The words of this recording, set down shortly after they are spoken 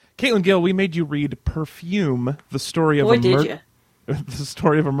Caitlin Gill, we made you read Perfume, the story of the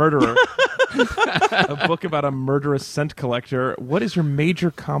story of a murderer. A book about a murderous scent collector. What is your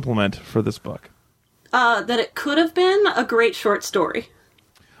major compliment for this book? That it could have been a great short story.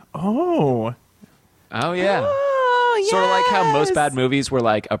 Oh. Oh, yeah. Oh, yes. Sort of like how most bad movies were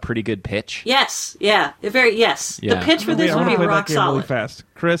like a pretty good pitch. Yes, yeah. Yes. Yeah. The pitch for this would be rock solid. Really fast.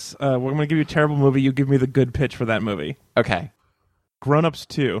 Chris, we're going to give you a terrible movie. You give me the good pitch for that movie. Okay. Grown Ups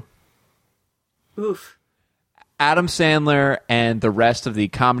 2. Oof. Adam Sandler and the rest of the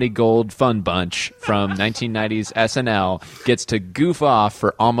Comedy Gold Fun Bunch from 1990s SNL gets to goof off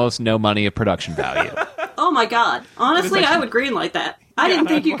for almost no money of production value. Oh my god. Honestly, I would greenlight that. I didn't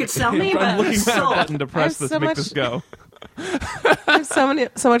think you could sell me, but I'm looking for a sold. button to press this, make this go. I have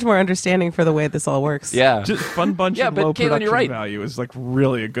so much more understanding for the way this all works. Yeah. Just Fun Bunch and but low Caitlin, production you're right. value is like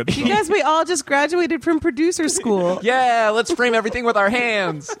really a good song. You guys, we all just graduated from producer school. Yeah, let's frame everything with our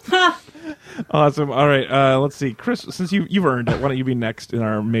hands. Awesome. All right, let's see. Chris, since you've earned it, why don't you be next in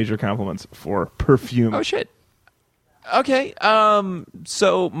our major compliments for Perfume? Oh, shit. Okay,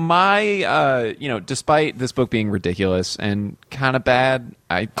 so my, despite this book being ridiculous and kind of bad,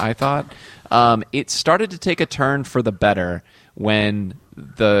 I thought, it started to take a turn for the better when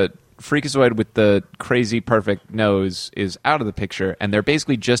the Freakazoid with the crazy perfect nose is out of the picture, and they're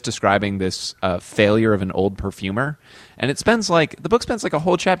basically just describing this failure of an old perfumer. And the book spends like a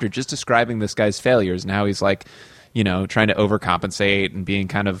whole chapter just describing this guy's failures and how he's like, trying to overcompensate and being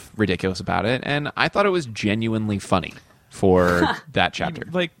kind of ridiculous about it. And I thought it was genuinely funny for that chapter.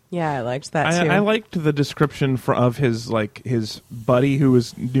 Yeah, I liked that too. I liked the description of his buddy who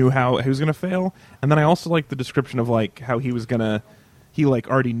knew how he was going to fail, and then I also liked the description of like how he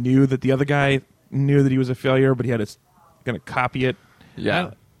already knew that the other guy knew that he was a failure, but he had going to copy it.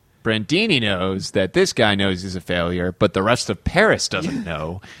 Yeah. Brandini knows that this guy knows he's a failure, but the rest of Paris doesn't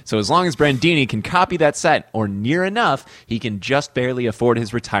know. So as long as Brandini can copy that set, or near enough, he can just barely afford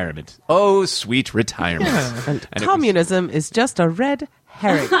his retirement. Oh, sweet retirement. Yeah. And communism is just a red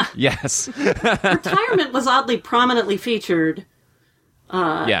herring. Yes. Retirement was oddly prominently featured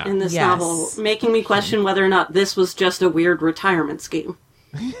in this novel, making me question whether or not this was just a weird retirement scheme.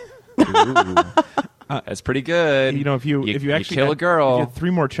 That's pretty good. If you actually kill a girl, if you had 3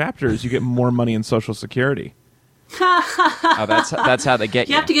 more chapters, you get more money in Social Security. That's how they get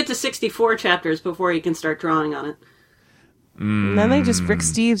you. You have to get to 64 chapters before you can start drawing on it. And then Rick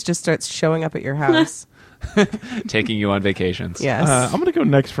Steves just starts showing up at your house. Taking you on vacations. Yes. I'm going to go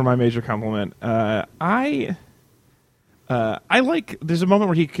next for my major compliment. I like. There's a moment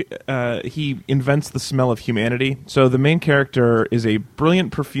where he invents the smell of humanity. So the main character is a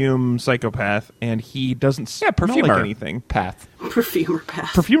brilliant perfume psychopath, and he doesn't smell like anything. Perfumer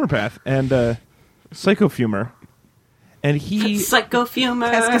path, and psychofumer, and he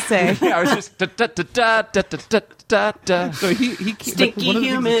psychofumer. Qu'est-ce que c'est? I was just So he stinky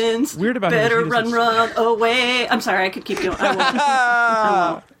humans. Weird about better him run away. I'm sorry, I could keep going.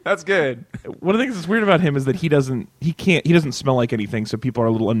 I won't. That's good. One of the things that's weird about him is that he doesn't smell like anything, so people are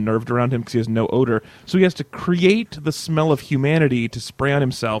a little unnerved around him because he has no odor. So he has to create the smell of humanity to spray on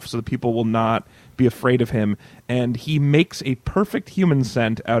himself so that people will not be afraid of him. And he makes a perfect human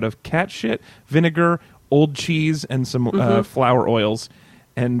scent out of cat shit, vinegar, old cheese, and some flower oils.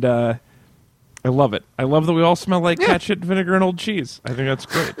 And I love it. I love that we all smell like cat shit, vinegar, and old cheese. I think that's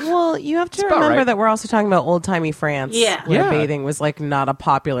great. Well, you have to remember that we're also talking about old-timey France. Yeah. Where bathing was like not a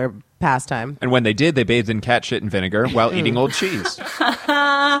popular pastime. And when they did, they bathed in cat shit and vinegar while eating old cheese.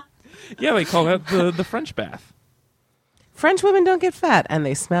 Yeah, they call that the French bath. French women don't get fat, and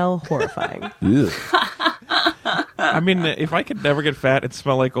they smell horrifying. I mean, if I could never get fat and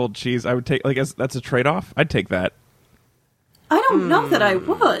smell like old cheese, I would take, that's a trade-off. I'd take that. I don't know that I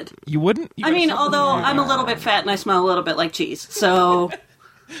would. You wouldn't? Although I'm a little bit fat and I smell a little bit like cheese, so...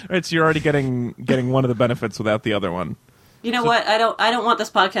 Right, so you're already getting one of the benefits without the other one. You know what? I don't want this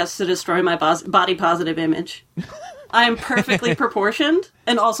podcast to destroy my body positive image. I'm perfectly proportioned,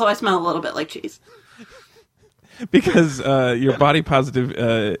 and also I smell a little bit like cheese. Because your body positive,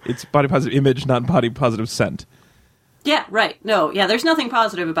 it's body positive image, not body positive scent. Yeah, right. No, yeah, there's nothing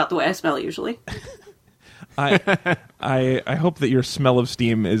positive about the way I smell usually. I hope that your smell of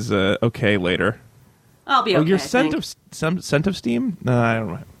steam is okay later. I'll be okay. Your scent of steam? No, I don't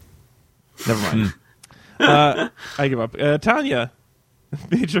know. Never mind. I give up. Tanya,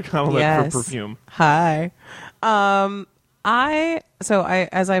 major compliment for Perfume. Hi.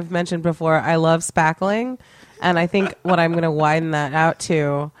 As I've mentioned before, I love spackling, and I think what I'm going to widen that out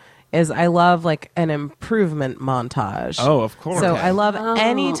to is I love like an improvement montage. Oh, of course. So I love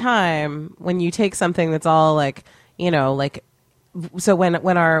any time when you take something that's all like, so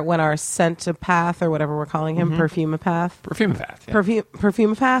when our scent-o-path or whatever we're calling him, perfume-o-path,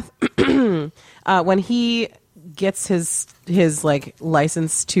 when he gets his like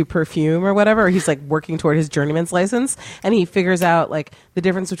license to perfume or whatever, or he's like working toward his journeyman's license, and he figures out like the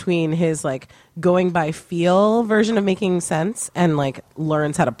difference between his like going by feel version of making scents and like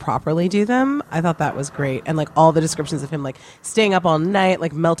learns how to properly do them. I thought that was great, and like all the descriptions of him like staying up all night,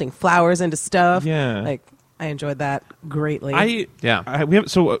 like melting flowers into stuff. Yeah, like I enjoyed that greatly.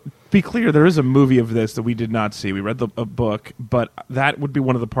 Be clear, there is a movie of this that we did not see. We read a book, but that would be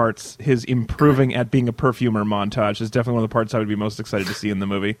one of the parts. His improving at being a perfumer montage is definitely one of the parts I would be most excited to see in the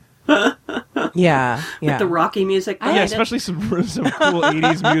movie. Yeah. With the Rocky music. Yeah, especially some cool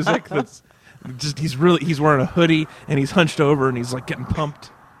 80s music. That's just he's wearing a hoodie and he's hunched over and he's like getting pumped.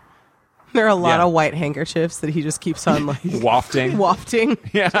 There are a lot of white handkerchiefs that he just keeps on like wafting.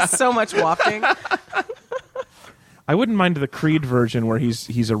 Yeah, just so much wafting. I wouldn't mind the Creed version where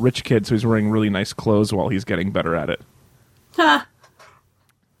he's a rich kid, so he's wearing really nice clothes while he's getting better at it. Yeah,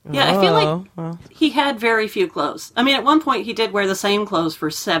 I feel like he had very few clothes. I mean, at one point he did wear the same clothes for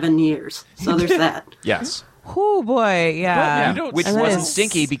 7 years, so there's that. Yes. Oh boy, yeah. Which wasn't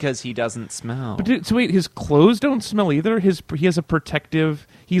stinky because he doesn't smell. But so wait, his clothes don't smell either. He has a protective.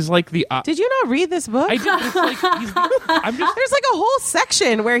 He's like the. Did you not read this book? I did. But it's like There's like a whole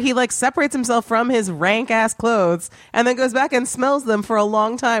section where he like separates himself from his rank ass clothes and then goes back and smells them for a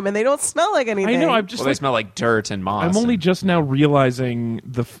long time, and they don't smell like anything. I know. They smell like dirt and moss. I'm only just now realizing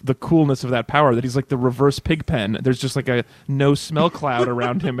the coolness of that power. That he's like the reverse Pigpen. There's just like a no smell cloud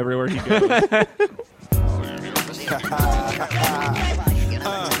around him everywhere he goes.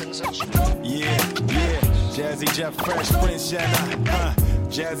 Jazzy Jeff Fresh Prince,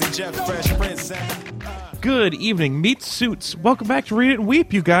 Jazzy Jeff Fresh Prince. Good evening, meat suits. Welcome back to Read It and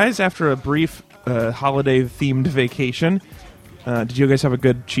Weep, you guys. After a brief holiday-themed vacation, did you guys have a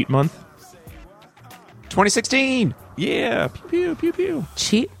good cheat month? 2016. Yeah, pew pew pew pew.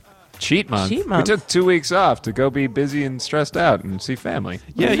 Cheat month. We took 2 weeks off to go be busy and stressed out and see family.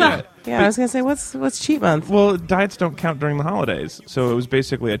 Yeah. I was gonna say, what's cheat month? Well, diets don't count during the holidays, so it was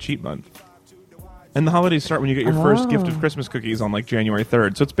basically a cheat month. And the holidays start when you get your first gift of Christmas cookies on like January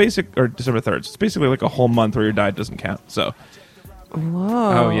 3rd. So it's December 3rd. So it's basically like a whole month where your diet doesn't count. So.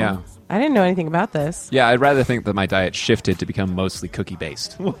 Whoa. Oh, yeah. I didn't know anything about this. Yeah, I'd rather think that my diet shifted to become mostly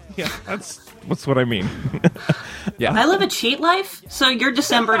cookie-based. Well, yeah, that's what I mean. Yeah. I live a cheat life, so your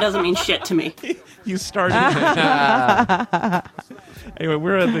December doesn't mean shit to me. You started. Anyway,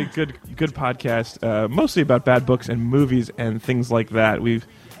 we're at the good podcast, mostly about bad books and movies and things like that. We've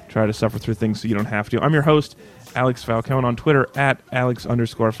tried to suffer through things so you don't have to. I'm your host, Alex Falcone, on Twitter, at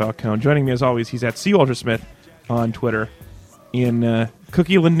Alex_Falcone. Joining me, as always, he's at C. Walter Smith on Twitter. In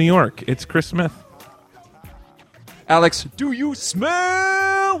Cookieland, New York, it's Chris Smith. Alex, do you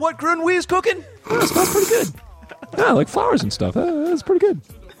smell what Grenouille is cooking? It smells pretty good. Yeah, like flowers and stuff. That's pretty good.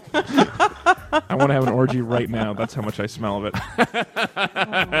 I want to have an orgy right now. That's how much I smell of it.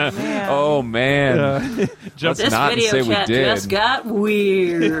 Oh, man. This video chat just got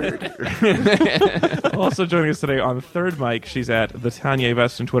weird. Also joining us today on the third mic, she's at the Tanya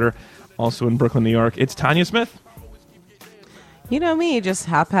Vest on Twitter, also in Brooklyn, New York. It's Tanya Smith. You know me, just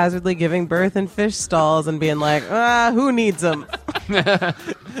haphazardly giving birth in fish stalls and being like, who needs them?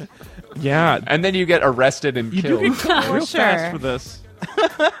 Yeah. And then you get arrested and killed. You do get real Sure. fast for this.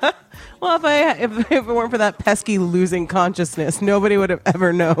 Well, if it weren't for that pesky losing consciousness, nobody would have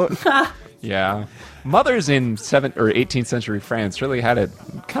ever known. Yeah. Mothers in 7th or 18th century France really had it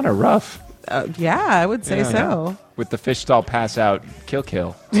kind of rough. Yeah, I would say so. With the fish stall pass out,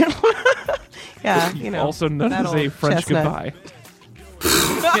 kill. Yeah, you know. Also known as a French chestnut. goodbye.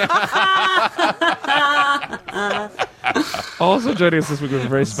 Also joining us this week with a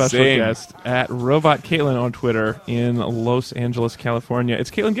very special guest at Robot Caitlin on Twitter in Los Angeles, California.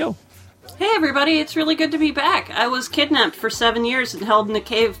 It's Caitlin Gill. Hey everybody, it's really good to be back. I was kidnapped for 7 years and held in a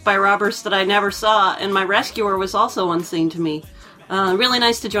cave by robbers that I never saw, and my rescuer was also unseen to me. Really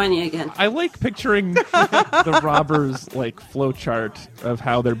nice to join you again. I like picturing the robbers' like flow chart of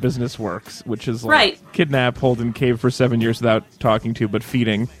how their business works, which is like kidnap, hold in cave for 7 years without talking to but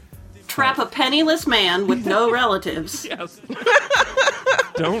feeding. Trap a penniless man with no relatives. Yes.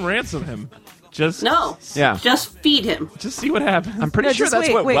 Don't ransom him. Just feed him. Just see what happens. I'm pretty sure that's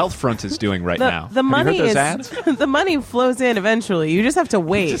what Wealthfront is doing right now. The money Have you heard those ads? The money flows in eventually. You just have to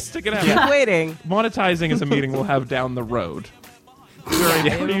wait. Just stick it out. Keep waiting. Monetizing is a meeting we'll have down the road.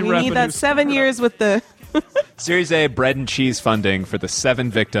 We need that 7 years with the Series A bread and cheese funding for the 7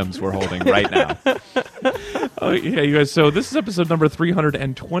 victims we're holding right now. Oh yeah, you guys. So this is episode number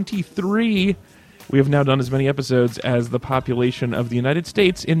 323. We have now done as many episodes as the population of the United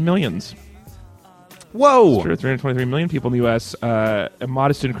States in millions. Whoa! Sure, 323 million people in the U.S., a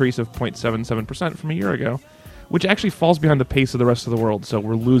modest increase of 0.77% from a year ago, which actually falls behind the pace of the rest of the world, so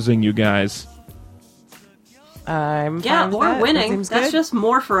we're losing you guys. I'm Yeah, fine with we're that. That winning. seems That's good. just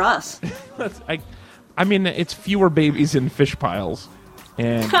more for us. I mean, it's fewer babies in fish piles,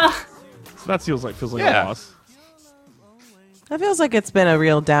 and so that feels like a loss. That feels like it's been a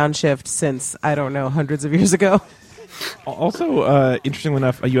real downshift since, I don't know, hundreds of years ago. Also, interestingly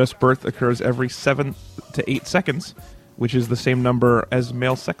enough, a U.S. birth occurs every 7 to 8 seconds, which is the same number as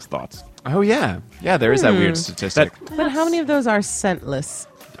male sex thoughts. Oh, yeah. Yeah, there is that weird statistic. But how many of those are scentless?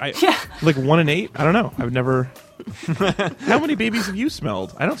 Like 1 in 8? I don't know. I've never... How many babies have you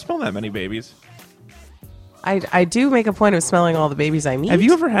smelled? I don't smell that many babies. I do make a point of smelling all the babies I meet. Have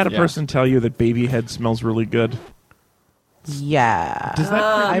you ever had a Yeah. person tell you that baby head smells really good? Yeah. Does that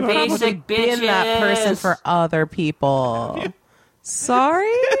I've creep you out? basic been that person bitches. for other people.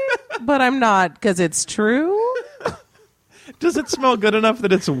 Sorry, but I'm not, because it's true. Does it smell good enough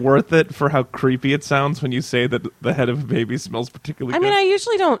that it's worth it for how creepy it sounds when you say that the head of a baby smells particularly I good? mean, I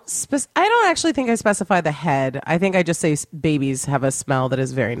usually don't. I don't actually think I specify the head. I think I just say babies have a smell that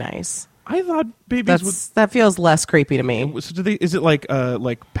is very nice. I thought babies would... That feels less creepy to me. So do they, is it like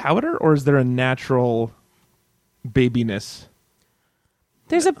powder, or is there a natural babiness?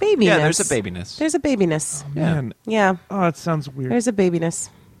 There's a babiness. Yeah, there's a babiness. There's a babiness. Man. Yeah, Oh, it sounds weird. there's a babiness.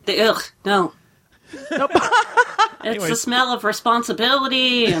 Ugh, no. Nope. It's Anyways. the smell of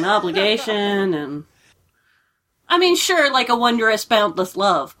responsibility and obligation and... I mean, sure, like a wondrous, boundless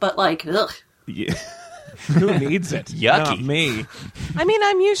love, but like, ugh. Yeah. Who needs it? Yucky. Not me. I mean,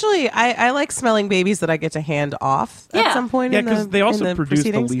 I'm usually I like smelling babies that I get to hand off Yeah. at some point. Yeah, in because the, they also in the produce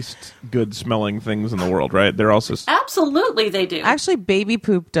proceedings. the least good smelling things in the world, right? They're also... Absolutely they do. Actually, baby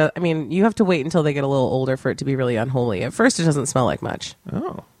poop. I mean, you have to wait until they get a little older for it to be really unholy. At first, it doesn't smell like much.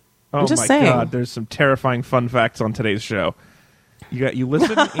 Oh. Oh, just my saying. God. There's some terrifying fun facts on today's show. You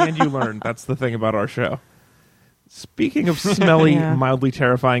listen and you learn. That's the thing about our show. Speaking of smelly, Yeah. mildly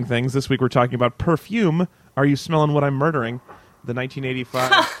terrifying things, this week we're talking about Perfume. Are You Smelling What I'm Murdering? The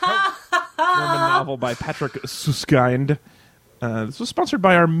 1985 German novel by Patrick Suskind. This was sponsored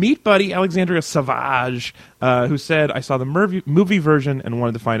by our meat buddy, Alexandria Savage, who said, I saw the movie version and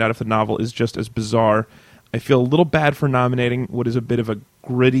wanted to find out if the novel is just as bizarre. I feel a little bad for nominating what is a bit of a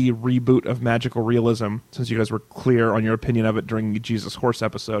gritty reboot of magical realism, since you guys were clear on your opinion of it during the Jesus Horse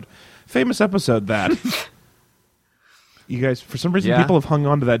episode. Famous episode, that. You guys, for some reason, Yeah. people have hung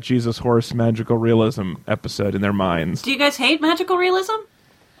on to that Jesus Horse magical realism episode in their minds. Do you guys hate magical realism?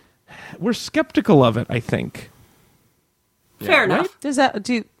 We're skeptical of it, I think. Fair enough. Does that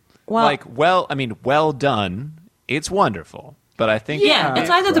do? Well, well done. It's wonderful. But I think... Yeah, it's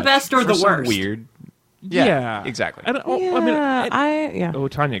either the best or for the some worst. weird... Yeah, exactly. I don't, yeah. Oh,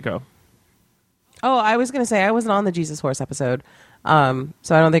 Tanya, go. Oh, I was going to say I wasn't on the Jesus Horse episode, so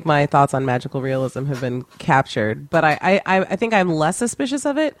I don't think my thoughts on magical realism have been captured. But I think I'm less suspicious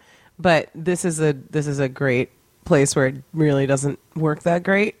of it. But this is a great place where it really doesn't work that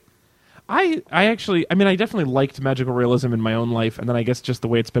great. I definitely liked magical realism in my own life, and then I guess just the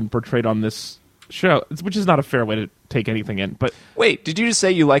way it's been portrayed on this show, which is not a fair way to take anything in. But Wait, did you just say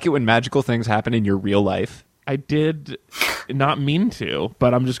you like it when magical things happen in your real life? I did not mean to,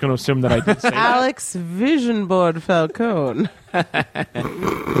 but I'm just going to assume that I did say that. Alex Vision Board Falcone.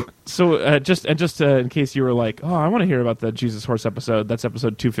 So just in case you were like, oh, I want to hear about the Jesus Horse episode, that's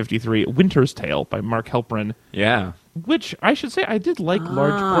episode 253, Winter's Tale by Mark Helprin, Yeah. which I should say I did like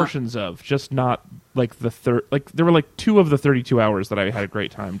large portions of, just not like the third. Like there were like 2 of the 32 hours that I had a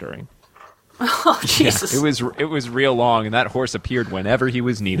great time during. Oh, Jesus. It was real long, and that horse appeared whenever he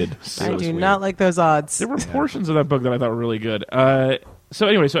was needed. I It was do weird. not like those odds. There were portions of that book that I thought were really good. So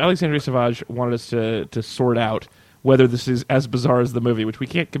Alexandria Savage wanted us to sort out whether this is as bizarre as the movie, which we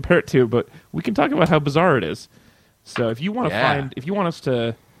can't compare it to, but we can talk about how bizarre it is. So if you want to if you want us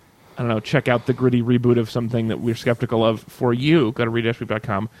to, I don't know, check out the gritty reboot of something that we're skeptical of for you, go to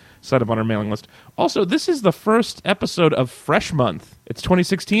RiaW.com, sign up on our mailing list. Also, this is the first episode of Fresh Month. It's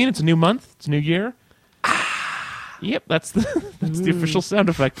 2016. It's a new month. It's a new year. Yep, that's the official sound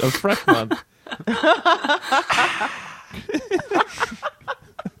effect of Fresh Month.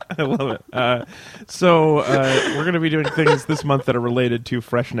 I love it. So we're going to be doing things this month that are related to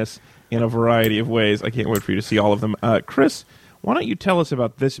freshness in a variety of ways. I can't wait for you to see all of them. Chris, why don't you tell us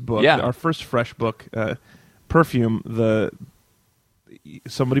about this book, our first fresh book, Perfume,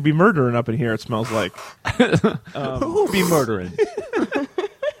 somebody be murdering up in here, it smells like. Who be murdering?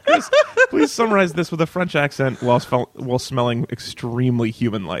 Chris, please summarize this with a French accent while smelling extremely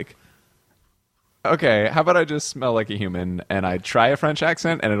human-like. Okay, how about I just smell like a human and I try a French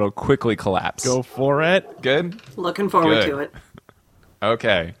accent and it'll quickly collapse. Go for it. Good? Looking forward Good. to it.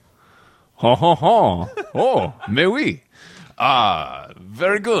 Okay. Ho ho ho. Oh, mais oui. Ah,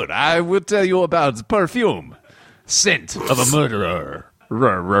 very good. I will tell you about perfume. Scent of a murderer.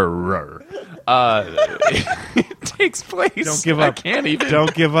 It takes place. Don't give up. I can't even.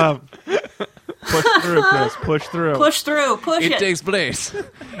 Don't give up. Push through, Chris. Push through. Push through. Push It it. takes place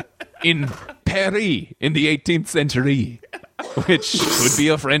in Paris in the 18th century, which could be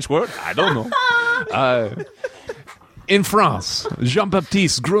a French word. I don't know. In France,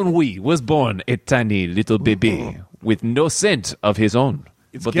 Jean-Baptiste Grenouille was born a tiny little baby with no scent of his own,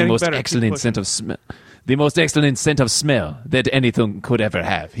 It's but the getting most better. Keep excellent pushing. scent of smell. The most excellent scent of smell that anything could ever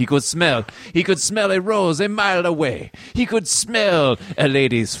have. He could smell a rose a mile away. He could smell a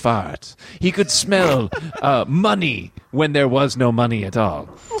lady's fart. He could smell money when there was no money at all.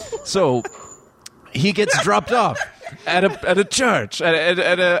 So he gets dropped off at a church, at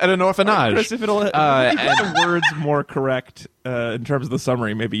an orphanage. Chris, if it'll get the words more correct in terms of the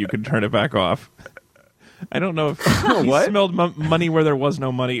summary, maybe you can turn it back off. I don't know if he What? smelled money where there was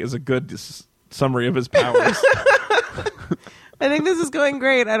no money is a good summary of his powers. I think this is going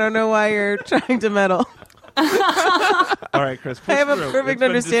great. I don't know why you're trying to meddle. All right, Chris. Push I have a through. perfect It's been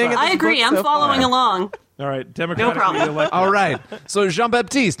understanding of decided. I agree. book I'm so following far. along. All right, democratically problem. elected. All right. So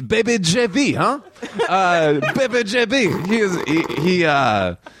Jean-Baptiste, baby JB, huh? Baby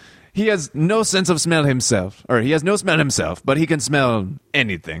JB. He has no sense of smell himself, or he has no smell himself, but he can smell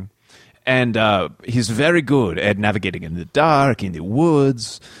anything. And he's very good at navigating in the dark, in the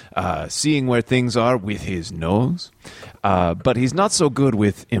woods, seeing where things are with his nose. But he's not so good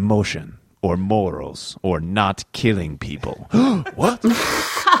with emotion or morals or not killing people. What?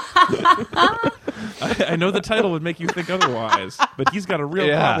 I know the title would make you think otherwise, but he's got a real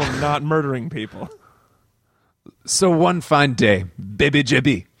Yeah. problem not murdering people. So one fine day, baby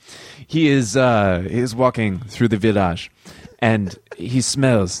JB, he is walking through the village, and he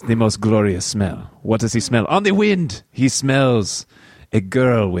smells the most glorious smell. What does he smell? On the wind, he smells a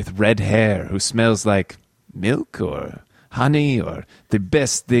girl with red hair who smells like milk or honey or the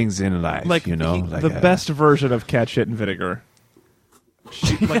best things in life. Like, like the best version of cat shit and vinegar.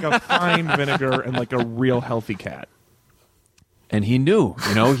 Like a fine vinegar and like a real healthy cat. And he knew,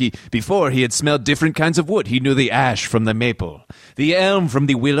 before he had smelled different kinds of wood. He knew the ash from the maple, the elm from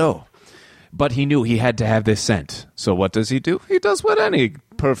the willow. But he knew he had to have this scent. So what does he do? He does what any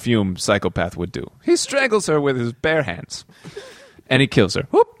perfume psychopath would do. He strangles her with his bare hands. And he kills her.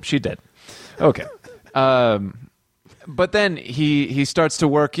 Whoop, she dead. Okay. But then he starts to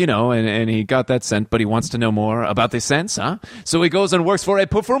work, and he got that scent, but he wants to know more about the scents, huh? So he goes and works for a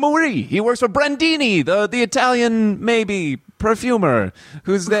perfumerie. He works for Brandini, the Italian, maybe, perfumer,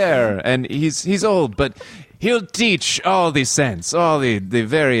 who's there. And he's old, but he'll teach all the scents, all the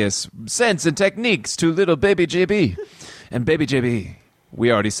various scents and techniques to little baby JB. And baby JB,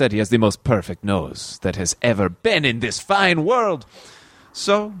 we already said he has the most perfect nose that has ever been in this fine world.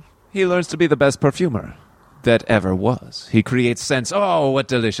 So he learns to be the best perfumer that ever was. He creates scents. Oh, what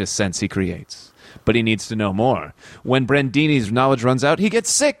delicious scents he creates. But he needs to know more. When Brandini's knowledge runs out, he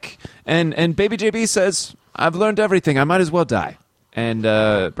gets sick. And baby JB says, I've learned everything. I might as well die. And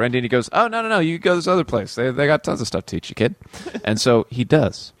Brandini goes, oh, no, you go this other place. They got tons of stuff to teach you, kid. And so he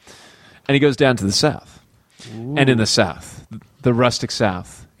does. And he goes down to the south. Ooh. And in the south, the rustic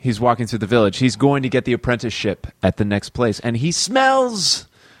south, he's walking through the village. He's going to get the apprenticeship at the next place. And he smells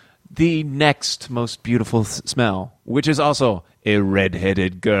the next most beautiful smell, which is also a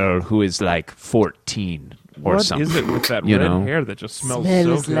red-headed girl who is like 14 or something. What is it with that red hair that just smells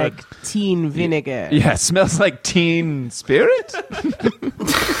Smells so good? like teen vinegar. Yeah, smells like teen spirit?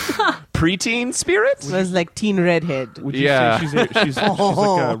 Preteen spirit? Smells like teen redhead. Would you say she's like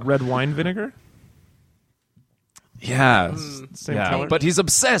a red wine vinegar? Yeah. Same color? But he's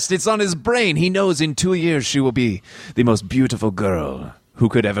obsessed. It's on his brain. He knows in 2 years she will be the most beautiful girl who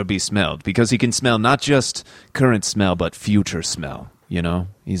could ever be smelled, because he can smell not just current smell, but future smell.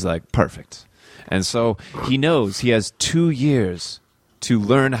 He's like, perfect. And so he knows he has 2 years to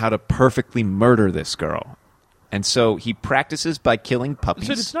learn how to perfectly murder this girl. And so he practices by killing puppies.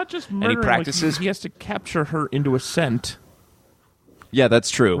 So it's not just murdering. And he practices. He has to capture her into a scent. Yeah, that's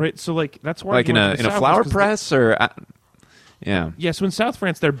true. Right. So that's why like in a flower press or. Yeah. Yeah. So in South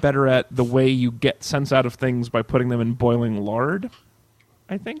France, they're better at the way you get scents out of things by putting them in boiling lard,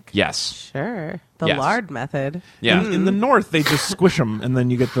 I think. Yes. Sure. The Yes. lard method. Yeah. In the North, they just squish them, and then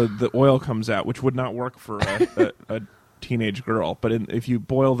you get the oil comes out, which would not work for a teenage girl. But if you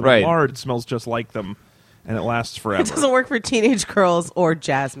boil them in lard, it smells just like them. and it lasts It forever. doesn't work for teenage girls or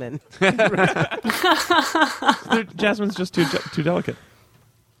Jasmine. Jasmine's just too delicate.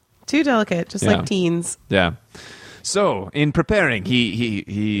 Too delicate, just Yeah. like teens. Yeah. So, in preparing,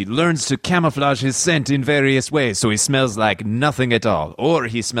 he learns to camouflage his scent in various ways, so he smells like nothing at all. Or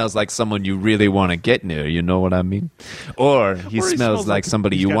he smells like someone you really want to get near, you know what I mean? Or he smells like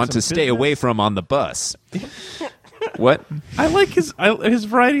somebody he's you got want to some stay away business. from on the bus. What? I like his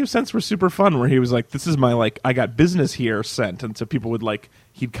variety of scents were super fun. Where he was like, "This is my I got business here" scent, and so people would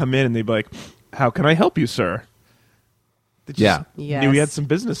he'd come in and they'd be like, "How can I help you, sir?" They just Yeah. knew he Yes. had some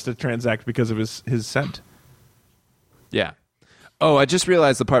business to transact because of his scent. Yeah. Oh, I just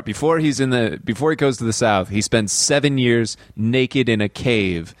realized the part before he goes to the South, he spends 7 years naked in a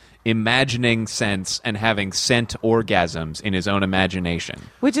cave, imagining scents and having scent orgasms in his own imagination.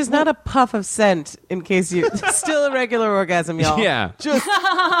 Which is not a puff of scent, in case you... Still a regular orgasm, y'all. Yeah. Just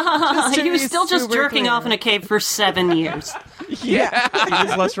to He was be still just super jerking clear. off in a cave for 7 years. Yeah. It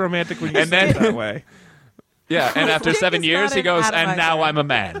is less romantic when you And say it then- that way. Yeah, and after Dick 7 is years, not he an goes, and atomizer." now I'm a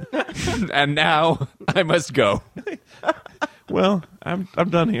man. And now I must go. Well, I'm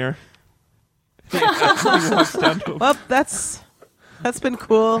done here. He walks down to Well, that's been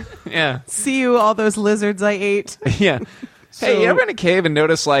cool. Yeah. See you, all those lizards I ate. Yeah. Hey, you So- ever in a cave and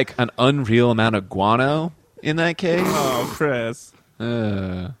notice an unreal amount of guano in that cave? Oh, Chris.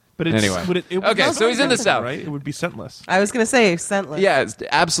 But it's, Anyway. would it would Okay, be so he's in the scentless, South. right? It would be scentless. I was going to say scentless. Yeah, it's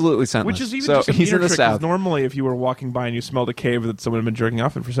absolutely scentless. Which is even so just a he's in meter the trick, 'cause South. normally if you were walking by and you smelled a cave that someone had been jerking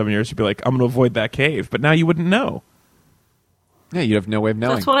off in for 7 years, you'd be like, I'm going to avoid that cave. But now you wouldn't know. Yeah, you have no way of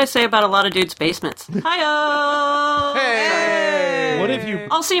knowing. That's what I say about a lot of dudes' basements. Hi-oh! Hey! What if you...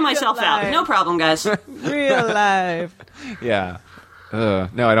 I'll see myself out. No problem, guys. Real life. Yeah. No,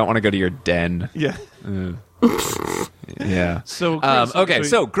 I don't want to go to your den. Yeah. Yeah. So, Okay,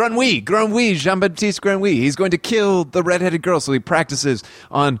 so Grenouille, Jean-Baptiste Grenouille. He's going to kill the redheaded girl, so he practices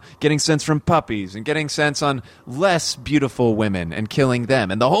on getting scents from puppies and getting scents on less beautiful women and killing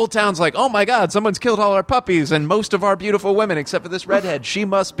them. And the whole town's like, oh my god, someone's killed all our puppies and most of our beautiful women except for this redhead. She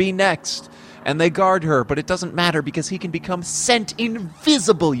must be next. And they guard her, but it doesn't matter because he can become scent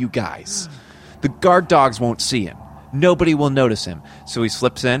invisible, you guys. The guard dogs won't see him. Nobody will notice him. So he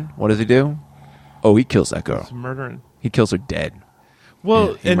slips in. What does he do? Oh, he kills that girl. murdering. He kills her dead.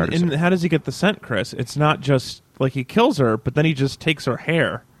 Well, he murders and her. how does he get the scent, Chris? It's not just he kills her, but then he just takes her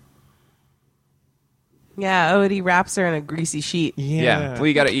hair. Yeah, and he wraps her in a greasy sheet. Yeah. Well,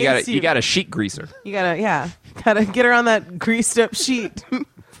 you got a sheet greaser. You gotta get her on that greased up sheet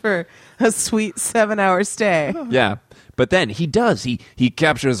for a sweet 7-hour stay. Yeah. But then he does. He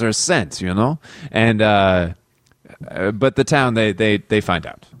captures her scent, and but the town they find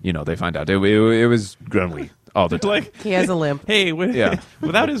out. They find out it was Grenouille all the time. He has a limp. Hey, Yeah.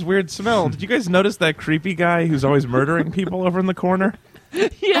 without his weird smell, did you guys notice that creepy guy who's always murdering people over in the corner? Why's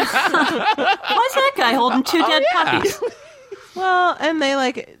that guy holding 2 dead puppies? Well, and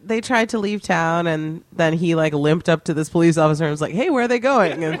they tried to leave town, and then he limped up to this police officer and was like, "Hey, where are they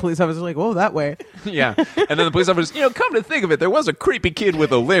going?" And the police officer was like, "Whoa, that way." Yeah. And then the police officer, come to think of it, there was a creepy kid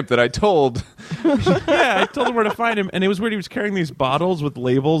with a limp that I told. Yeah, I told him where to find him, and it was weird. He was carrying these bottles with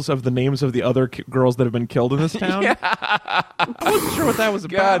labels of the names of the other girls that have been killed in this town. I wasn't sure what that was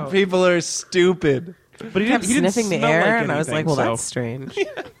about. God, people are stupid. But he Kept didn't sniffing the smell air, like and I was like, anything, "Well, so- that's strange."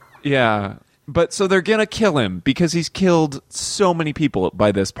 Yeah. But so they're gonna kill him because he's killed so many people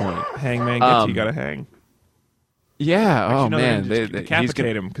by this point. Hangman gets you, gotta hang. Yeah. Oh No, man, they just he's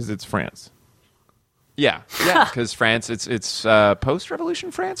decapitate him because it's France. Yeah, because France, it's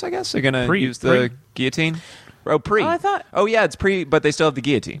post-revolution France, I guess. They're gonna use the guillotine. Oh, pre. Oh, I thought- Oh, yeah, it's pre, but they still have the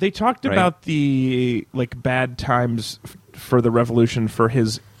guillotine. They talked Right. about the bad times for the revolution for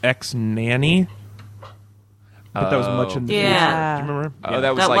his ex nanny, but that was much in the Yeah. future. Do you remember? Oh, that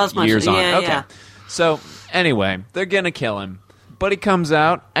was That like was much- years on. yeah, Okay. yeah. So anyway, they're gonna kill him. But he comes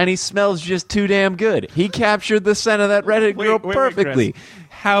out and he smells just too damn good. He captured the scent of that redheaded girl Wait, perfectly. Chris.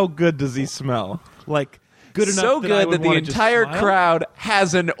 How good does he smell? Good enough So that I good would that the wanna just entire smile? crowd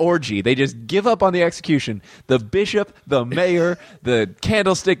has an orgy. They just give up on the execution. The bishop, the mayor, the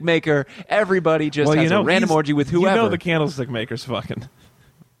candlestick maker, everybody just has a random he's- orgy with whoever. You know the candlestick maker's fucking.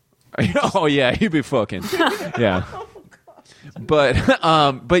 Oh yeah, he'd be fucking. Yeah.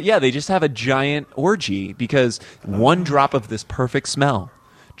 But yeah, they just have a giant orgy because one drop of this perfect smell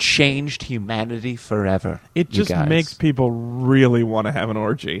changed humanity forever. It you just guys. makes people really want to have an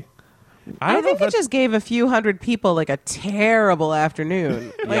orgy. I don't know think if it just gave a few hundred people a terrible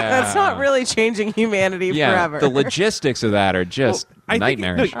afternoon. That's not really changing humanity Yeah, forever. the logistics of that are just I think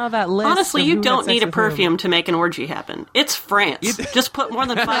nightmarish. Oh, that list. Honestly, of you who don't had need sex a with whom. perfume to make an orgy happen. It's France. Just put more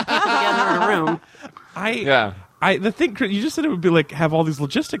than 5 people together in a room. The thing you just said it would be like have all these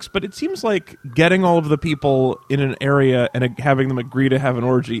logistics, but it seems like getting all of the people in an area and having them agree to have an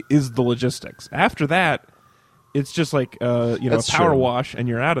orgy is the logistics. After that, it's just like a power wash and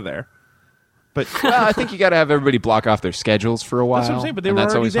you're out of there. But well, I think you got to have everybody block off their schedules for a while. That's what I'm saying, but and were that's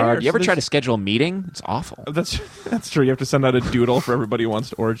already always there, hard. You so ever try to schedule a meeting? It's awful. That's true. You have to send out a doodle for everybody who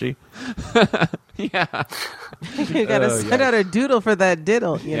wants to orgy. Yeah. You got to send out a doodle for that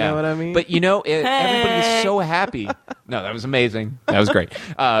diddle. You know what I mean? But everybody is so happy. No, that was amazing. That was great.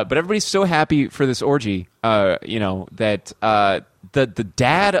 But everybody's so happy for this orgy. That the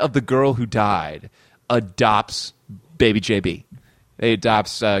dad of the girl who died adopts baby JB. He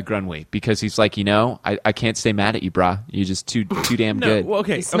adopts Grenouille because he's like, I can't stay mad at you, brah. You're just too damn good. Well,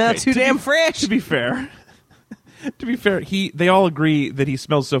 okay, you smell too damn fresh. To be fair, they all agree that he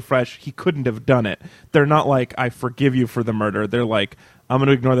smells so fresh he couldn't have done it. They're not like, I forgive you for the murder. They're like, I'm going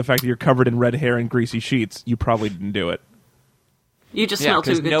to ignore the fact that you're covered in red hair and greasy sheets. You probably didn't do it. You just smell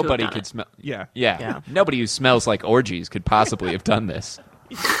too good. Nobody to have could done smell. it. Yeah. Nobody who smells like orgies could possibly have done this.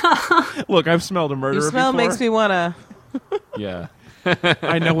 Look, I've smelled a murderer. Your smell before. makes me wanna. Yeah.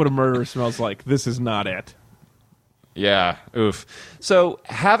 I know what a murderer smells like. This is not it. Yeah, oof. So,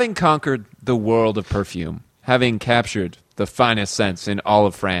 having conquered the world of perfume, having captured the finest scents in all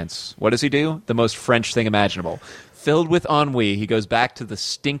of France, what does he do? The most French thing imaginable. Filled with ennui, he goes back to the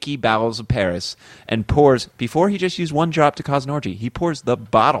stinky bowels of Paris and pours, before he just used one drop to cause an orgy, he pours the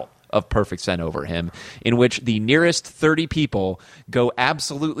bottle of perfect scent over him, in which the nearest 30 people go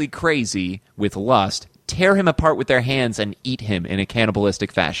absolutely crazy with lust, tear him apart with their hands, and eat him in a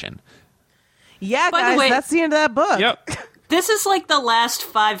cannibalistic fashion. Yeah, By the guys, way- that's the end of that book. Yep. This is like the last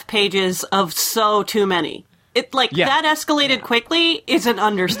 5 pages of so too many. That escalated quickly is an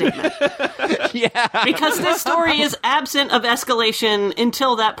understatement. Yeah. Because this story is absent of escalation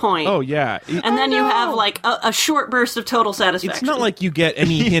until that point. Oh, yeah. And then you have like a short burst of total satisfaction. It's not like you get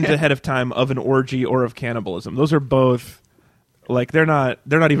any hint ahead of time of an orgy or of cannibalism. Those are both like they're not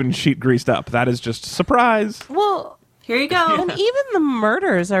even sheet greased up. That is just surprise. Well, Here you go. and even the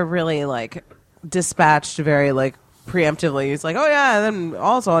murders are really like dispatched very like preemptively. He's like, oh yeah, and then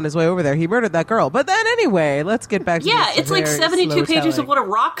also on his way over there, he murdered that girl. But then anyway, let's get back to Yeah, this it's like very 72 slow pages telling. of what a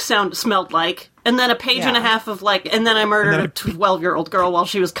rock smelled like, and then a page and a Yeah. half of like, and then I murdered a 12-year-old girl while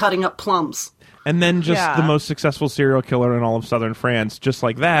she was cutting up plums. And then just Yeah. the most successful serial killer in all of southern France, just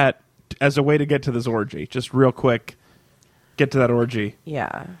like that, as a way to get to this orgy. Just real quick, get to that orgy.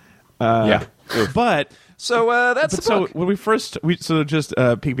 Yeah. Yeah. But So that's the so book. when we just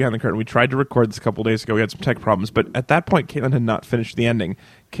peek behind the curtain. We tried to record this a couple days ago. We had some tech problems, but at that point, Caitlin had not finished the ending.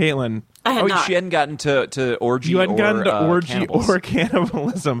 Caitlin, I had not. She hadn't gotten to orgy. you hadn't gotten to orgy cannibals. or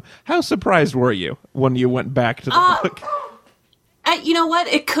cannibalism. How surprised were you when you went back to the book? You know what?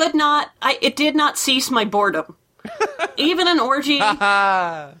 It could not. It did not cease my boredom. Even an orgy,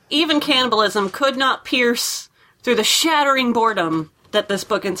 even cannibalism, could not pierce through the shattering boredom that this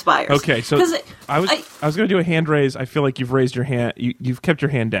book inspires. Okay, so 'Cause I was going to do a hand raise. I feel like you've raised your hand. You've kept your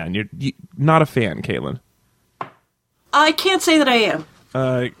hand down. You're not a fan, Caitlin. I can't say that I am.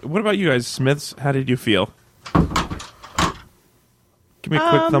 What about you guys, Smiths? How did you feel? Give me a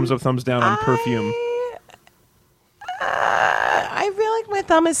quick thumbs up, thumbs down on Perfume. I feel like my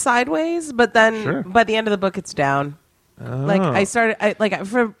thumb is sideways, but then Sure. by the end of the book, it's down. Like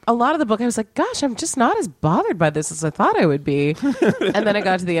for a lot of the book, I was like, "Gosh, I'm just not as bothered by this as I thought I would be." And then I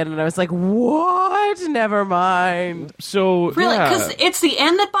got to the end, and I was like, "What? Never mind." So Really? yeah. Because it's the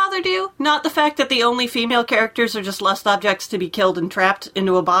end that bothered you, not the fact that the only female characters are just lust objects to be killed and trapped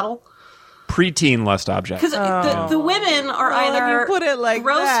into a bottle. Preteen lust object. Because the women are Well, if either you put it like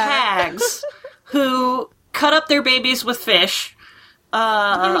gross that. hags who cut up their babies with fish.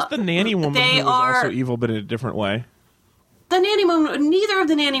 There's the nanny woman they who was also are- evil, but in a different way. The nanny woman, neither of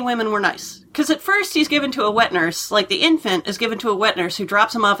the nanny women were nice. Because at first he's given to a wet nurse, like the infant is given to a wet nurse who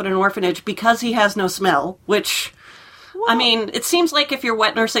drops him off at an orphanage because he has no smell, which, I mean, it seems like if you're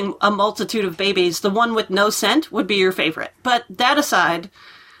wet nursing a multitude of babies, the one with no scent would be your favorite. But that aside,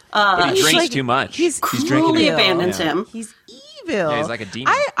 But he He's drinks like- too much. he's cruelly evil. abandons him. He's evil. Yeah, he's like a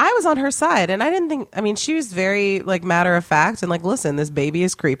demon. I was on her side, and I didn't think. I mean, she was very like matter of fact and like, listen, this baby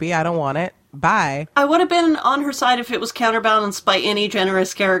is creepy. I don't want it. Bye. I would have been on her side if it was counterbalanced by any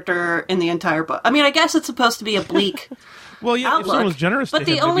generous character in the entire book. I mean, I guess it's supposed to be a bleak Well, yeah, if outlook. someone was generous But to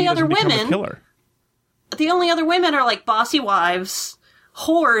the him, maybe only he other doesn't become a women- killer. The only other women are like bossy wives,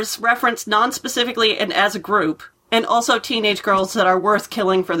 whores referenced non-specifically and as a group, and also teenage girls that are worth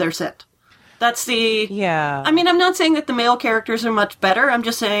killing for their scent. That's the... Yeah. I mean, I'm not saying that the male characters are much better. I'm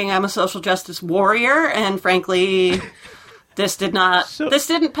just saying I'm a social justice warrior, and frankly, This did not. So- this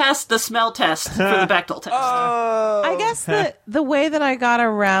didn't pass the smell test for the Bechdel test. I guess the way that I got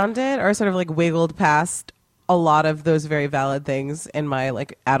around it, or sort of like wiggled past a lot of those very valid things in my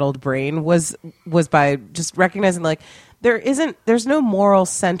like addled brain, was by just recognizing like there's no moral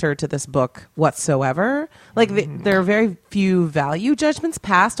center to this book whatsoever. Like there are very few value judgments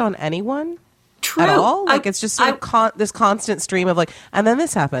passed on anyone. True. At all. Like it's just sort of this constant stream of like, and then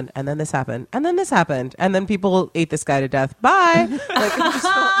this happened, and then this happened, and then this happened, and then people ate this guy to death. Bye. Like it just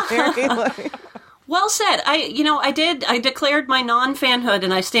felt very like. Well said. I declared my non-fanhood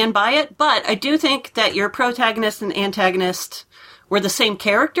and I stand by it, but I do think that your protagonist and antagonist were the same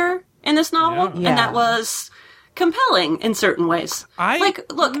character in this novel, Yeah. and that was compelling in certain ways.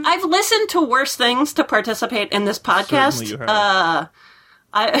 Look, I've listened to worse things to participate in this podcast. Certainly you have.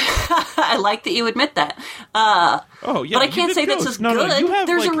 I like that you admit that. Oh, yeah. But I you can't did say this Ghost. is No, good. you have,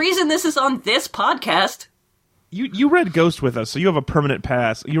 There's like, a reason this is on this podcast. You read Ghost with us, so you have a permanent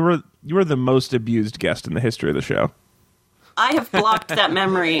pass. You were the most abused guest in the history of the show. I have blocked that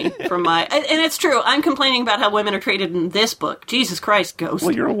memory from my... And it's true. I'm complaining about how women are treated in this book. Jesus Christ, Ghost.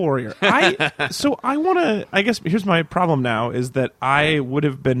 Well, you're a warrior. I guess here's my problem now is that I would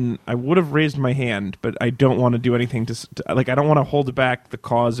have raised my hand, but I don't want to do anything to I don't want to hold back the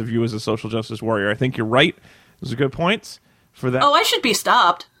cause of you as a social justice warrior. I think you're right. Those are good points for that. Oh, I should be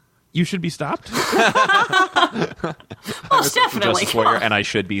stopped. You should be stopped. Most definitely. Justice Warrior, and I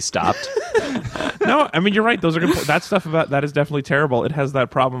should be stopped. No, I mean you're right. Those are good. That stuff about that is definitely terrible. It has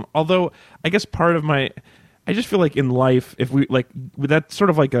that problem. Although I guess part of I just feel like in life, if we like that's sort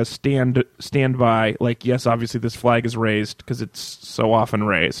of like a standby. Like yes, obviously this flag is raised because it's so often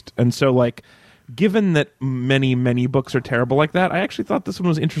raised, and so like given that many books are terrible like that, I actually thought this one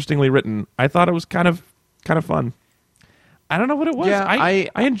was interestingly written. I thought it was kind of fun. I don't know what it was. Yeah, I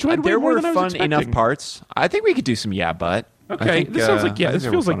enjoyed way there more were than I was fun expecting. enough parts. I think we could do some yeah, but. Okay, this sounds like this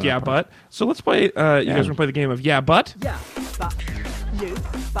feels like yeah, but. So let's play. You guys want to play the game of yeah, but? Yeah, but you,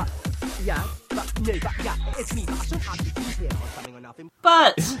 but yeah, but no, but yeah. It's me, Marshall. Happy to be here for something or nothing.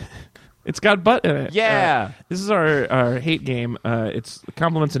 But It's got butt in it. Yeah. This is our hate game. It's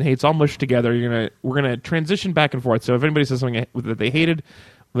compliments and hates all mushed together. We're gonna transition back and forth. So if anybody says something that they hated,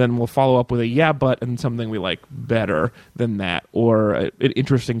 then we'll follow up with a yeah, but and something we like better than that, or an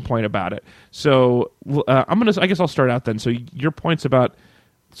interesting point about it. So I guess I'll start out then. So your points about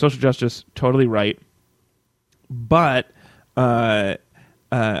social justice, totally right. But I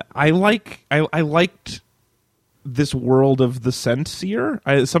liked this world of the scent seer,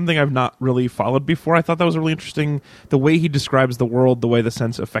 something I've not really followed before. I thought that was really interesting. The way he describes the world, the way the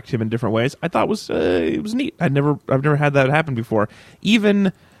scents affect him in different ways, I thought it was neat. I've never had that happen before.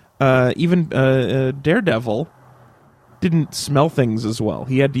 Even Daredevil didn't smell things as well.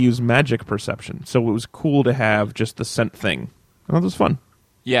 He had to use magic perception, so it was cool to have just the scent thing. I thought it was fun.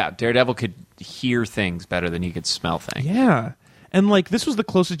 Yeah, Daredevil could hear things better than he could smell things. Yeah. And like this was the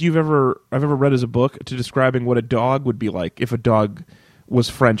closest I've ever read as a book to describing what a dog would be like if a dog was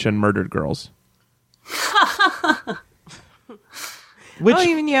French and murdered girls. Which, Oh,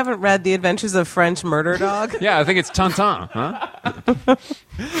 even you haven't read The Adventures of French Murder Dog? Yeah, I think it's Tintin, huh?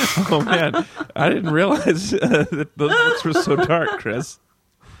 oh man, I didn't realize that those books were so dark, Chris.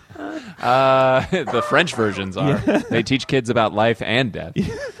 The French versions are. They teach kids about life and death.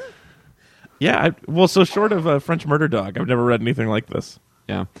 Yeah, so short of a French Murder Dog, I've never read anything like this.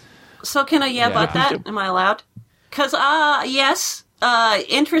 Yeah. so can I but that? Am I allowed? Because yes.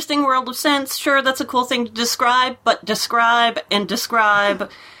 Interesting world of scents. Sure, that's a cool thing to describe, but describe and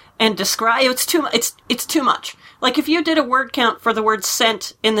describe and describe. It's too much. Like if you did a word count for the word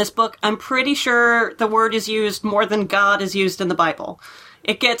scent in this book, I'm pretty sure the word is used more than God is used in the Bible.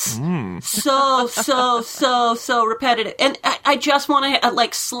 It gets so repetitive. And I just want to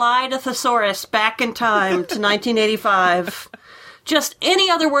slide a thesaurus back in time to 1985. Just any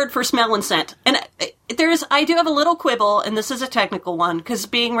other word for smell and scent. And I do have a little quibble, and this is a technical one, because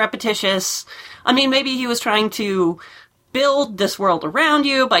being repetitious, I mean, maybe he was trying to build this world around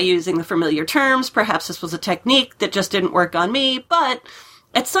you by using the familiar terms. Perhaps this was a technique that just didn't work on me. But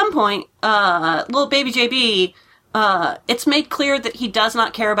at some point, little baby JB, it's made clear that he does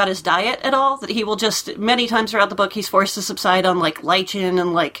not care about his diet at all, that he will just, many times throughout the book, he's forced to subside on, lichen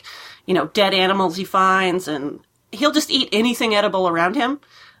and, dead animals he finds, and he'll just eat anything edible around him.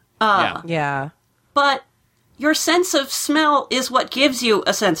 Yeah. But your sense of smell is what gives you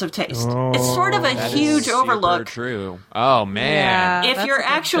a sense of taste. It's sort of a That huge is super overlook. True. Oh man. If you're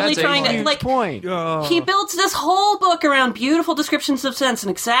actually That's trying a to, huge point. he builds this whole book around beautiful descriptions of scents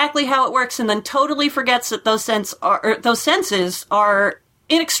and exactly how it works, and then totally forgets that those senses are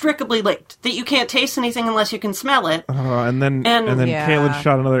inextricably linked. That you can't taste anything unless you can smell it. And then Yeah. Caitlin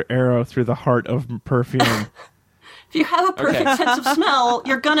shot another arrow through the heart of perfume. If you have a perfect sense of smell,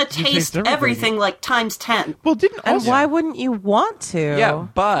 you're gonna taste everything. everything like times 10. Well, didn't And also why wouldn't you want to? Yeah,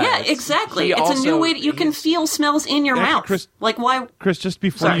 but Yeah, exactly. he It's a new also- way that you can feel smells in your Actually, mouth. Chris- Like, why? Chris, just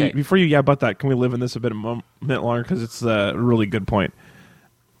before Sorry. you about that, can we live in this a minute longer because it's a really good point.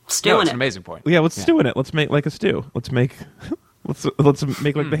 Stew No, in it's it. an amazing point. Yeah, let's stew in it. Let's make like a stew. Let's make let's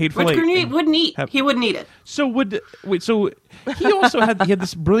make like the Hateful Which Eight. Grenouille wouldn't eat. He wouldn't eat it. So he also had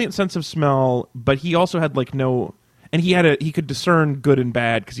this brilliant sense of smell, but he also had like no, and he could discern good and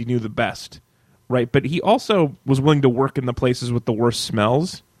bad because he knew the best, right? But he also was willing to work in the places with the worst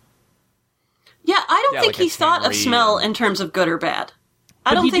smells. Yeah, I don't Yeah, think like a he thought of tannery smell and- in terms of good or bad.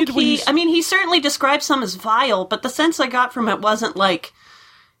 I But don't he think did when he. he's- I mean, he certainly described some as vile, but the sense I got from it wasn't like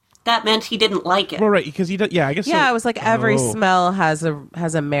that meant he didn't like it. Well, right, because he does. Yeah, I guess. Yeah, so. it was like every Oh. smell has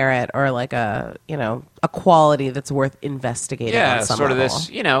a merit or like a quality that's worth investigating. Yeah, on some sort of level. this,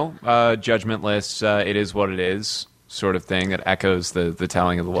 judgmentless, it is what it is sort of thing that echoes the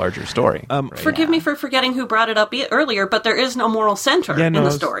telling of the larger story. Forgive me for forgetting who brought it up earlier, but there is no moral center Yeah, in no, the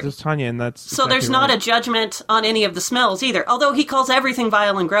it's story. It's Tanya, and that's So there's not a judgment on any of the smells either. Although he calls everything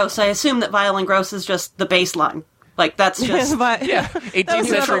vile and gross, I assume that vile and gross is just the baseline. Like, that's just... But yeah, 18th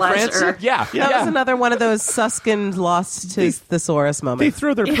century France. fertilizer. Yeah, that was another one of those Suskind lost his thesaurus They moments.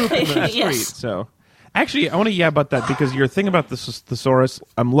 throw their poop in the Yes. street. So, actually, I want to about that because your thing about the thesaurus.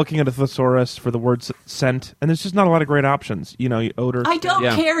 I'm looking at a thesaurus for the word scent, and there's just not a lot of great options. Odor, I don't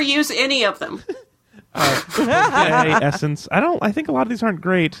Yeah. care, use any of them. essence. I think a lot of these aren't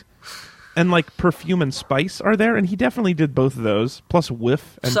great. And like perfume and spice are there, and he definitely did both of those. Plus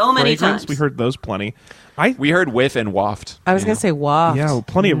whiff and So many fragrance. times. We heard those plenty. We heard whiff and waft. I was going to say waft. Yeah,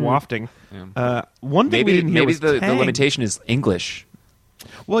 plenty of wafting. One thing we Maybe didn't hear maybe was the tang. limitation is English.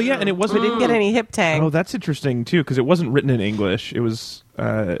 Well, yeah, and it wasn't. We didn't get any hip tang. Oh, that's interesting too, because it wasn't written in English. It was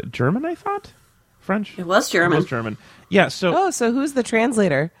German, I thought. French. It was German. It was German. Yeah. So So who's the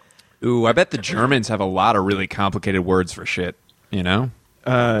translator? Ooh, I bet the Germans have a lot of really complicated words for shit. yeah.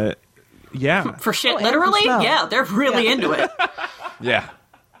 For shit, Oh, and literally? for smell. Yeah, they're really into it. Yeah.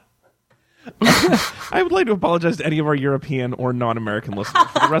 I would like to apologize to any of our European or non-American listeners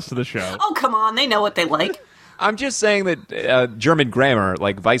for the rest of the show. Oh, come on, they know what they like. I'm just saying that German grammar,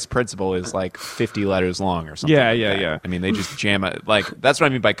 like vice principal, is like 50 letters long or something. Yeah, like yeah, that. yeah. I mean, they just jam it. Like, that's what I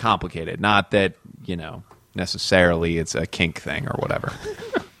mean by complicated. Not that, necessarily it's a kink thing or whatever.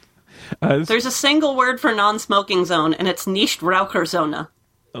 There's a single word for non-smoking zone, and it's Nichtraucherzone.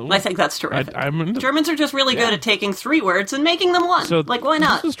 I think that's terrific. Germans are just really good at taking 3 words and making them one. So like, why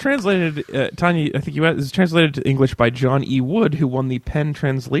not? This was translated, Tanya. I think this was translated to English by John E. Wood, who won the Penn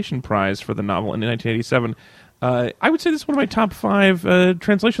Translation Prize for the novel in 1987. I would say this is one of my top 5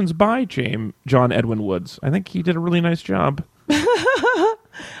 translations by John Edwin Woods. I think he did a really nice job.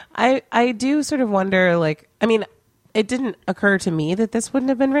 I do sort of wonder, it didn't occur to me that this wouldn't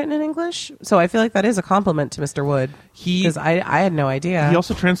have been written in English. So I feel like that is a compliment to Mr. Wood. Because I had no idea. He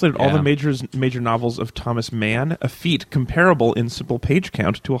also translated all Yeah. the major novels of Thomas Mann, a feat comparable in simple page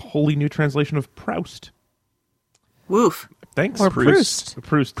count to a wholly new translation of Proust. Woof. Thanks. Or Proust.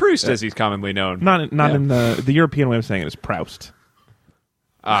 Proust, as he's commonly known. Not Yeah. in the European way of saying it is Proust.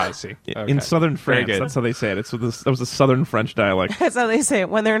 I see. Okay. In southern Very France, good. that's how they say it. That was a southern French dialect. That's how they say it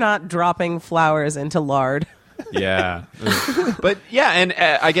when they're not dropping flowers into lard. Yeah. But yeah, and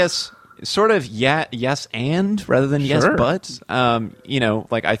I guess sort of yes and rather than yes Sure. but.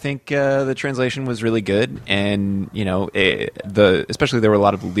 I think the translation was really good, and especially there were a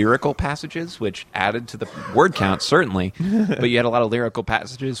lot of lyrical passages which added to the word count certainly, but you had a lot of lyrical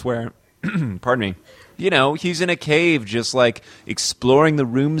passages where, pardon me. He's in a cave just like exploring the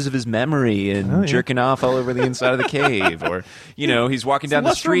rooms of his memory and jerking off all over the inside of the cave. Or, he's walking down the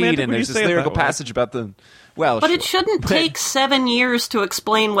less street romantic and when you there's this say it that lyrical way. passage about the... Well, But sure. it shouldn't take 7 years to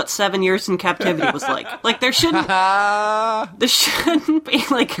explain what 7 years in captivity was like. Like, there shouldn't be,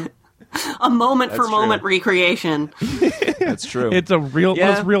 like, a moment-for-moment true. recreation. That's true. It's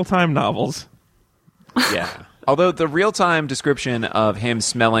Yeah. real time novels. Yeah. Although the real-time description of him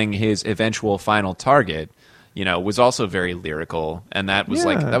smelling his eventual final target, was also very lyrical, and that was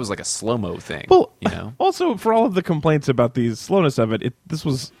like a slow-mo thing. Well, Also, also for all of the complaints about the slowness of it, this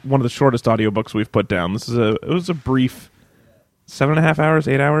was one of the shortest audiobooks we've put down. It was a brief 7.5 hours,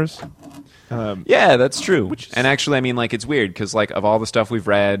 8 hours. yeah, that's true. Which is- And actually, I mean, it's weird because, of all the stuff we've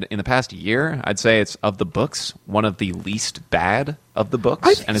read in the past year, I'd say it's of the books one of the least bad of the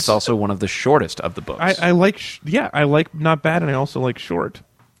books, and it's also one of the shortest of the books. I like I like not bad, and I also like short.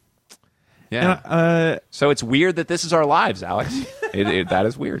 yeah. And, So it's weird that this is our lives, Alex. That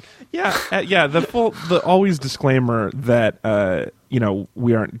is weird. Yeah, the always disclaimer that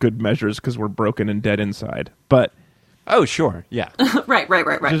we aren't good measures because we're broken and dead inside. But oh, sure, yeah, right.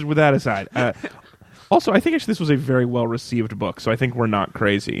 just with that aside, also I think actually this was a very well received book, so I think we're not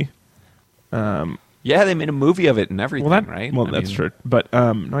crazy. Yeah, they made a movie of it and everything, right? Well, that's true. But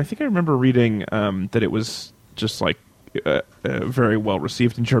no, I think I remember reading that it was just like very well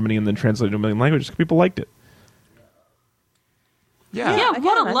received in Germany and then translated to a million languages. People liked it. Yeah,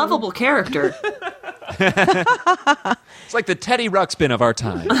 what a lovable character. It's like the Teddy Ruxpin of our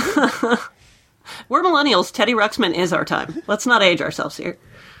time. We're millennials. Teddy Ruxpin is our time. Let's not age ourselves here.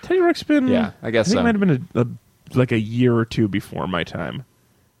 Teddy Ruxpin, yeah, I guess think so. It might have been like a year or two before my time.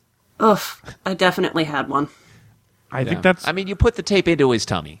 Ugh, I definitely had one. I think that's... I mean, you put the tape into his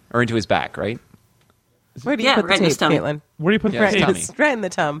tummy, or into his back, right? Where do you put the right in his tape, tummy. Caitlin? Where do you put Yeah, the his tape? tummy. Right in the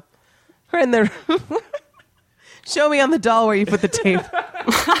tum. Right in the... Show me on the doll where you put the tape.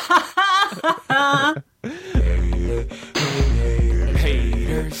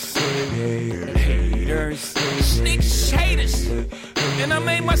 Haters, haters, and I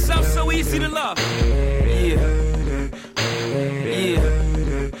made myself so easy to love.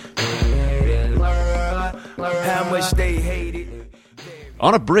 How much they hate it.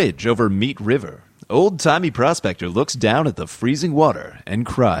 On a bridge over Meat River, old-timey prospector looks down at the freezing water and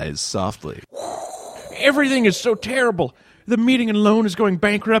cries softly. Everything is so terrible. The meeting and loan is going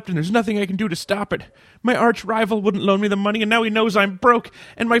bankrupt, and there's nothing I can do to stop it. My arch rival wouldn't loan me the money, and now he knows I'm broke,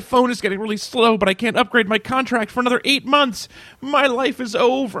 and my phone is getting really slow, but I can't upgrade my contract for another 8 months. My life is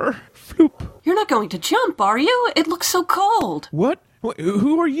over. Floop. You're not going to jump, are you? It looks so cold. What?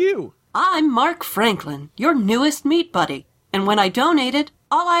 Who are you? I'm Mark Franklin, your newest meat buddy. And when I donated,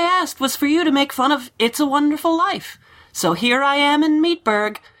 all I asked was for you to make fun of It's a Wonderful Life. So here I am in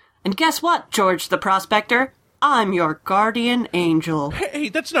Meatburg. And guess what, George the Prospector? I'm your guardian angel. Hey,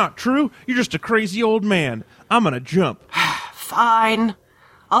 that's not true. You're just a crazy old man. I'm gonna jump. Fine.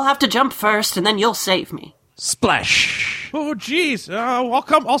 I'll have to jump first, and then you'll save me. Splash! Oh, jeez. I'll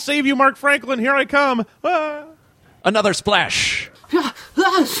come. I'll save you, Mark Franklin. Here I come. Another splash!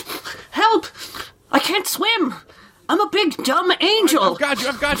 Help! I can't swim! I'm a big, dumb angel!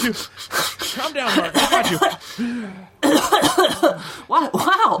 I've got you. Calm down, Mark. I've got you.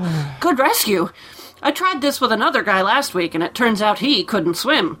 Wow, good rescue. I tried this with another guy last week, and it turns out he couldn't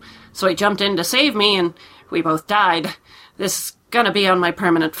swim. So he jumped in to save me, and we both died. This is gonna be on my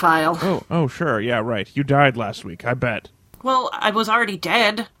permanent file. Oh, sure. Yeah, right. You died last week, I bet. Well, I was already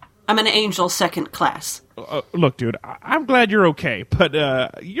dead. I'm an angel second class. Look, dude, I'm glad you're okay, but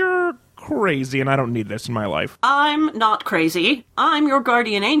you're crazy, and I don't need this in my life. I'm not crazy. I'm your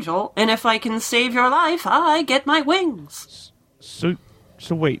guardian angel, and if I can save your life, I get my wings. So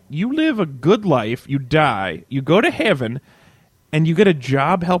wait, you live a good life, you die, you go to heaven, and you get a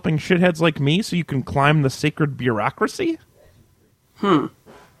job helping shitheads like me so you can climb the sacred bureaucracy?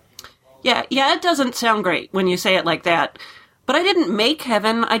 Yeah, it doesn't sound great when you say it like that. But I didn't make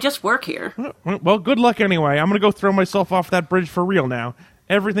heaven, I just work here. Well, good luck anyway. I'm gonna go throw myself off that bridge for real now.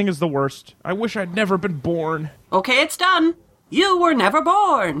 Everything is the worst. I wish I'd never been born. Okay, it's done. You were never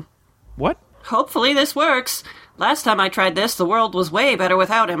born. What? Hopefully this works. Last time I tried this, the world was way better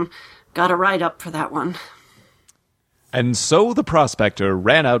without him. Got a write-up for that one. And so the prospector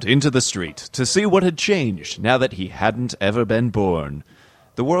ran out into the street to see what had changed now that he hadn't ever been born.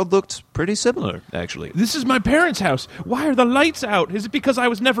 The world looked pretty similar, actually. This is my parents' house. Why are the lights out? Is it because I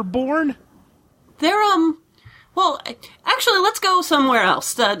was never born? They're, well, actually, let's go somewhere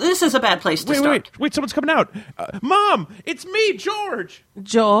else. This is a bad place to start. Wait, someone's coming out. Mom, it's me, George.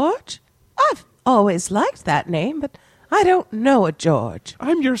 George? I've always liked that name, but I don't know a George.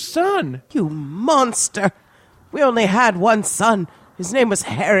 I'm your son. You monster! We only had one son. His name was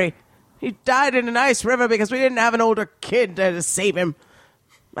Harry. He died in an ice river because we didn't have an older kid there to save him.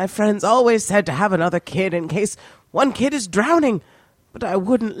 My friends always said to have another kid in case one kid is drowning, but I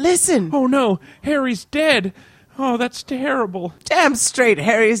wouldn't listen. Oh no, Harry's dead. Oh, that's terrible. Damn straight,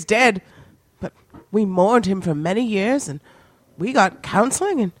 Harry's dead. But we mourned him for many years, and we got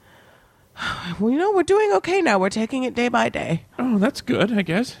counseling, and we're doing okay now. We're taking it day by day. Oh, that's good, I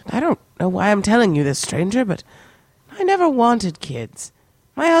guess. I don't know why I'm telling you this, stranger, but I never wanted kids.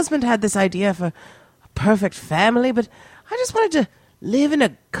 My husband had this idea for a perfect family, but I just wanted to live in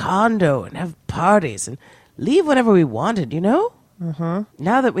a condo and have parties and leave whenever we wanted, you know?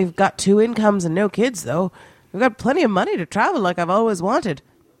 Now that we've got 2 incomes and no kids, though, we've got plenty of money to travel like I've always wanted.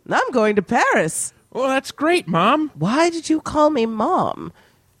 And I'm going to Paris. Well, that's great, Mom. Why did you call me Mom?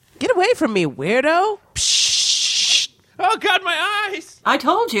 Get away from me, weirdo. Psst. Oh, God, my eyes. I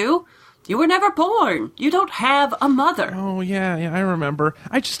told you. You were never born. You don't have a mother. Oh, yeah, I remember.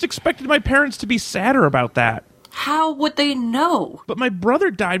 I just expected my parents to be sadder about that. How would they know? But my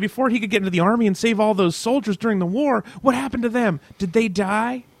brother died before he could get into the army and save all those soldiers during the war. What happened to them? Did they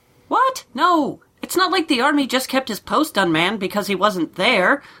die? What? No. It's not like the army just kept his post unmanned because he wasn't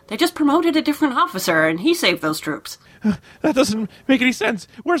there. They just promoted a different officer, and he saved those troops. That doesn't make any sense.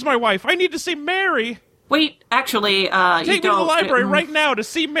 Where's my wife? I need to see Mary. Wait, actually, Take you me to don't... the library right now to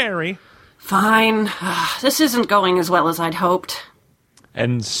see Mary. Fine. This isn't going as well as I'd hoped.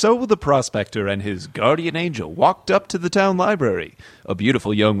 And so the prospector and his guardian angel walked up to the town library. A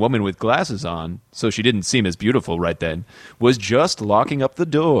beautiful young woman with glasses on, so she didn't seem as beautiful right then, was just locking up the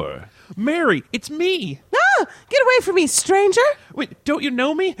door. Mary, it's me. Ah! Get away from me, stranger! Wait, don't you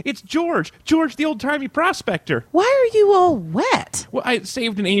know me? It's George. George, the old-timey prospector. Why are you all wet? Well, I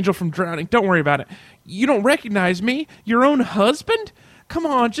saved an angel from drowning. Don't worry about it. You don't recognize me? Your own husband? Come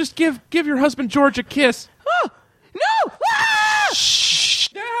on, just give your husband George a kiss. Oh! No! Ah! Shh!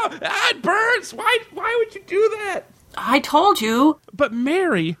 No! It burns! Why would you do that? I told you. But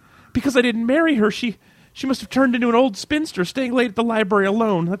Mary, because I didn't marry her, she must have turned into an old spinster staying late at the library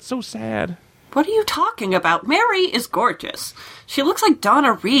alone. That's so sad. What are you talking about? Mary is gorgeous. She looks like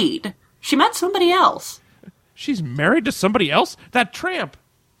Donna Reed. She met somebody else. She's married to somebody else? That tramp.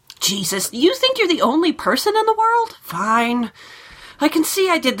 Jesus, you think you're the only person in the world? Fine. I can see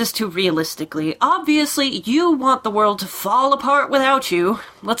I did this too realistically. Obviously, you want the world to fall apart without you.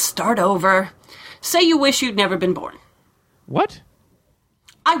 Let's start over. Say you wish you'd never been born. What?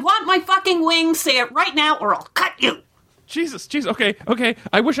 I want my fucking wings. Say it right now or I'll cut you. Jesus, okay.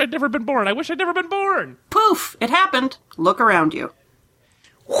 I wish I'd never been born. Poof, it happened. Look around you.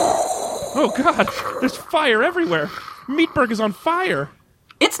 Oh, God, there's fire everywhere. Meatburg is on fire.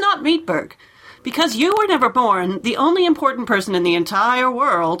 It's not Meatburg. Because you were never born, the only important person in the entire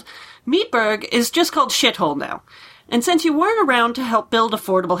world, Meatburg is just called Shithole now. And since you weren't around to help build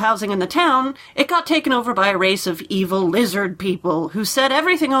affordable housing in the town, it got taken over by a race of evil lizard people who set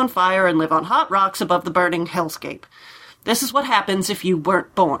everything on fire and live on hot rocks above the burning hellscape. This is what happens if you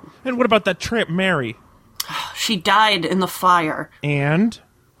weren't born. And what about that tramp Mary? She died in the fire. And?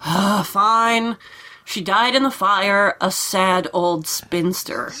 Fine. She died in the fire, a sad old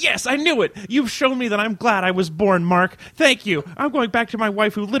spinster. Yes, I knew it. You've shown me that I'm glad I was born, Mark. Thank you. I'm going back to my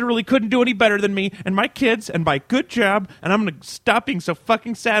wife who literally couldn't do any better than me, and my kids, and my good job, and I'm going to stop being so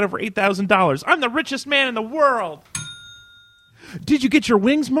fucking sad over $8,000. I'm the richest man in the world. Did you get your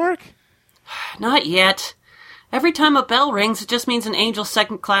wings, Mark? Not yet. Every time a bell rings, it just means an angel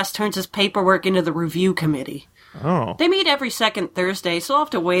second class turns his paperwork into the review committee. Oh. They meet every second Thursday, so I'll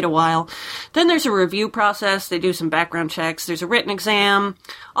have to wait a while. Then there's a review process, they do some background checks, there's a written exam.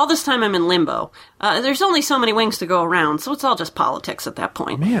 All this time I'm in limbo. There's only so many wings to go around, so it's all just politics at that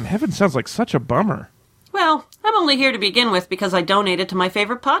point. Man, heaven sounds like such a bummer. Well, I'm only here to begin with because I donated to my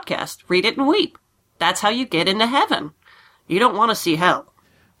favorite podcast, Read It and Weep. That's how you get into heaven. You don't want to see hell.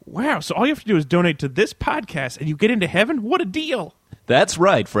 Wow, so all you have to do is donate to this podcast and you get into heaven? What a deal! That's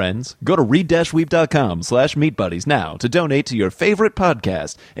right, friends. Go to read-weep.com/meatbuddies now to donate to your favorite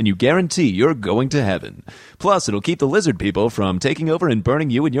podcast, and you guarantee you're going to heaven. Plus, it'll keep the lizard people from taking over and burning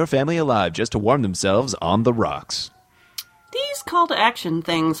you and your family alive just to warm themselves on the rocks. These call to action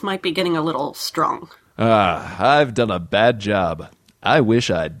things might be getting a little strong. I've done a bad job. I wish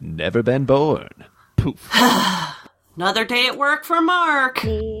I'd never been born. Poof. Another day at work for Mark.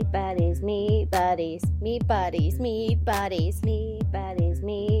 Meat buddies, meat buddies, meat buddies, meat buddies, meat buddies,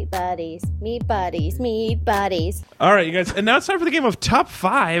 meat buddies, meat buddies, meat buddies. All right, you guys, and now it's time for the game of Top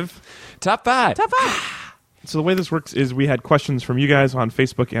 5. Top 5. Top 5. So the way this works is we had questions from you guys on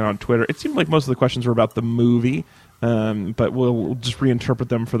Facebook and on Twitter. It seemed like most of the questions were about the movie, but we'll just reinterpret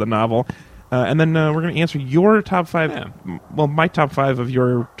them for the novel. And then we're going to answer your top 5, well, my top 5 of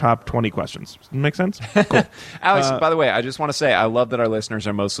your top 20 questions. Does that make sense? Cool. Alex, by the way, I just want to say I love that our listeners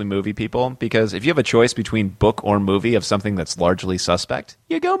are mostly movie people, because if you have a choice between book or movie of something that's largely suspect,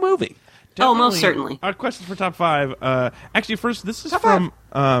 you go movie. Oh, most certainly. Our questions for top 5. Actually, first, this is from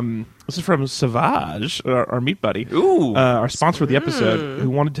Savage, our meat buddy. Ooh. Our sponsor of the episode, who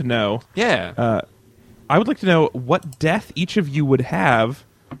wanted to know. Yeah. I would like to know what death each of you would have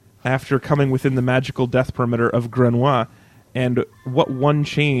after coming within the magical death perimeter of Grenouille, and what one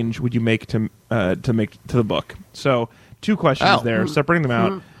change would you make to the book? So, 2 questions there. Separating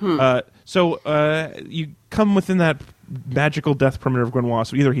them out. So you come within that magical death perimeter of Grenouille.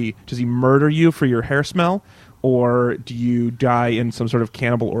 So either does he murder you for your hair smell, or do you die in some sort of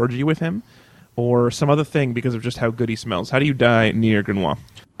cannibal orgy with him, or some other thing because of just how good he smells? How do you die near Grenouille?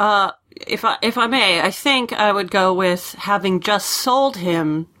 if I may, I think I would go with having just sold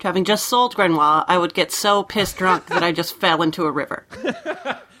Grenouille, I would get so pissed drunk that I just fell into a river.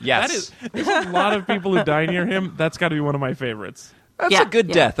 Yes. There's a lot of people who die near him. That's got to be one of my favorites. That's a good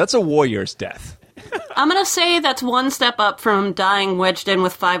death. That's a warrior's death. I'm going to say that's one step up from dying wedged in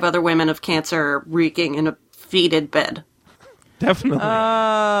with 5 other women of cancer reeking in a fetid bed. Definitely.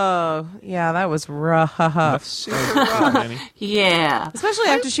 Oh, yeah, that was rough. Yeah. Especially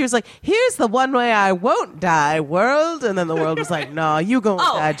after she was like, here's the one way I won't die, world. And then the world was like, no, you gonna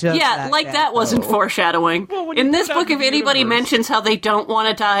die just that wasn't foreshadowing. Well, in this put book, out if the anybody universe- mentions how they don't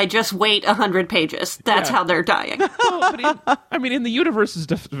want to die, just wait 100 pages. That's how they're dying. Well, but in the universe's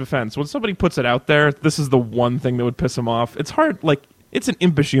defense, when somebody puts it out there, this is the one thing that would piss them off. It's hard, like, it's an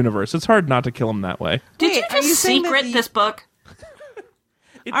impish universe. It's hard not to kill him that way. Did you Wait, are just you saying that secret this book?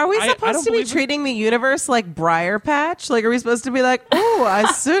 Are we I supposed don't to be believe it. treating the universe like Briar Patch? Like, are we supposed to be like, oh,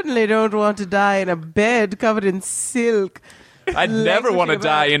 I certainly don't want to die in a bed covered in silk I'd never want to about-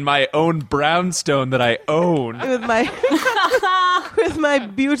 die in my own brownstone that I own. with my with my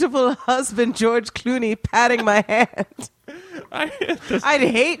beautiful husband George Clooney patting my hand? I'd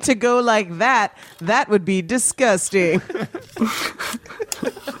hate to go like that. That would be disgusting.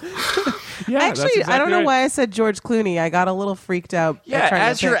 Yeah, that's Actually, exactly I don't know right. why I said George Clooney. I got a little freaked out. Yeah, trying to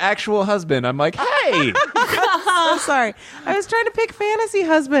as your pick- actual husband, I'm like, hey! I'm sorry. I was trying to pick fantasy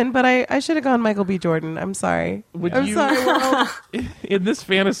husband, but I should have gone Michael B. Jordan. I'm sorry. I'm sorry, world. In this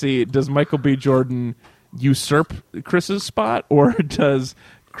fantasy, does Michael B. Jordan usurp Chris's spot, or does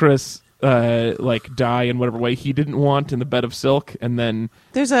Chris die in whatever way he didn't want in the bed of silk, and then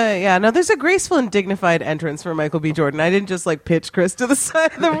There's a graceful and dignified entrance for Michael B. Jordan. I didn't just pitch Chris to the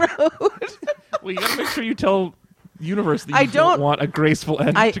side of the road. well, you gotta make sure you tell the universe that you I don't don't- want a graceful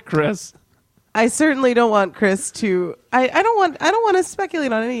end to Chris. I certainly don't want Chris to. I don't want to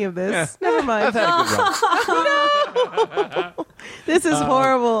speculate on any of this. Never mind. I've had a good run. No. This is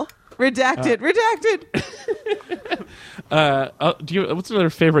horrible. Redacted. What's another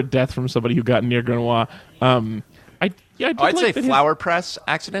favorite death from somebody who got near Grenouille? I'd say flower press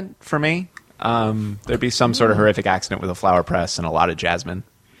accident for me. There'd be some sort of horrific accident with a flower press and a lot of jasmine.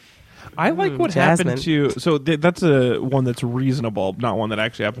 I like what Jasmine. happened to. So that's a one that's reasonable, not one that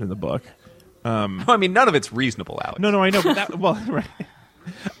actually happened in the book. I mean, none of it's reasonable, Alex. No, I know, but that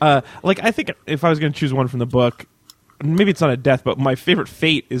right. I think if I was going to choose one from the book, maybe it's not a death, but my favorite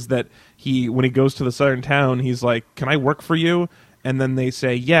fate is that when he goes to the southern town, he's like, "Can I work for you?" And then they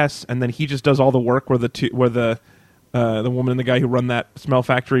say yes, and then he just does all the work where the woman and the guy who run that smell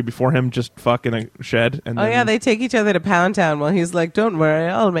factory before him just fuck in a shed. And Oh then, yeah, they take each other to Pound Town while he's like, "Don't worry,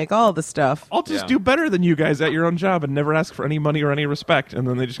 I'll make all the stuff." I'll just do better than you guys at your own job and never ask for any money or any respect. And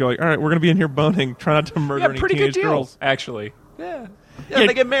then they just go like, "All right, we're going to be in here boning, try not to murder any pretty teenage good deal, girls." actually. Yeah, Yeah.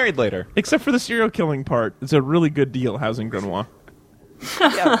 they get married later. Except for the serial killing part. It's a really good deal housing Grenouille.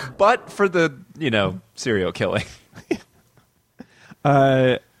 Yeah, but for the, serial killing.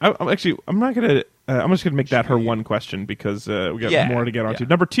 I'm not going to... I'm just going to make that her one question because we got more to get onto. Yeah.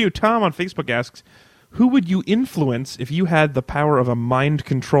 Number 2, Tom on Facebook asks, who would you influence if you had the power of a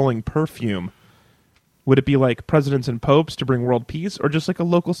mind-controlling perfume? Would it be like presidents and popes to bring world peace, or just like a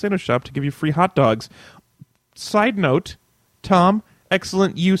local sandwich shop to give you free hot dogs? Side note, Tom,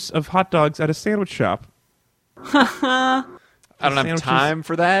 excellent use of hot dogs at a sandwich shop. I don't have Sandwiches. time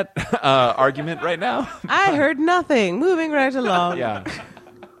for that argument right now. I heard nothing. Moving right along. Yeah.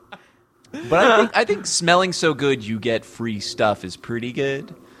 But I think smelling so good you get free stuff is pretty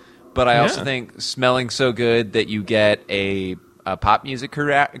good. But I also think smelling so good that you get a pop music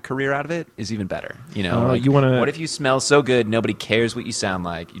career out of it is even better. You wanna- what if you smell so good nobody cares what you sound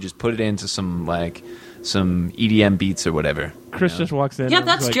like? You just put it into some EDM beats or whatever. Chris just walks in. Yeah, and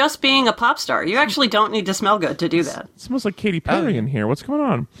that's is like, just being a pop star. You actually don't need to smell good to do that. It smells like Katy Perry in here. What's going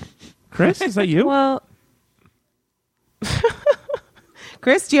on? Chris, is that you? Well,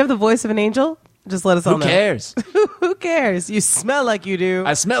 Chris, do you have the voice of an angel? Just let us all Who know. cares? Who cares? You smell like you do.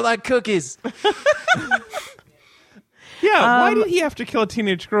 I smell like cookies. Yeah, why did he have to kill a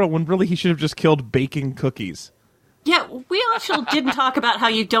teenage girl when really he should have just killed baking cookies? Yeah, we also didn't talk about how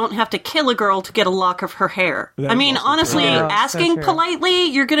you don't have to kill a girl to get a lock of her hair. That I is mean, also honestly, true. Yeah, asking so true. politely,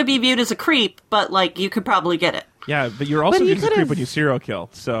 you're going to be viewed as a creep, but, you could probably get it. Yeah, but you're also But he just a creep could've- when you serial kill,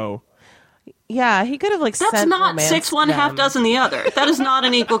 so... Yeah, he could have That's sent not romance 6 1 half them. dozen the other. That is not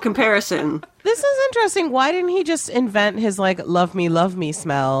an equal comparison. This is interesting. Why didn't he just invent his love me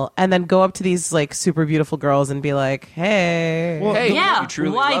smell and then go up to these super beautiful girls and be like, hey. Well, Hey, Yeah, you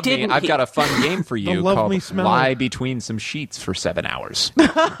truly why love didn't me. I've he? got a fun game for you love called me smell. Lie Between Some Sheets for 7 hours.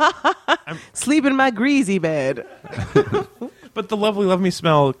 Sleep in my greasy bed. But the lovely love me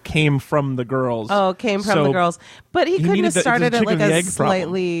smell came from the girls. Oh, came from So the girls. But he couldn't have started at like a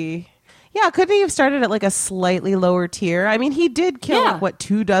slightly... Yeah, couldn't he have started at like a slightly lower tier? I mean, he did kill like, what,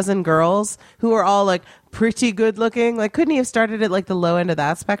 24 girls who were all like pretty good looking. Like, couldn't he have started at like the low end of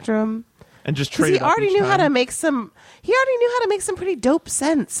that spectrum? And just because he already knew how to make some. He already knew how to make some pretty dope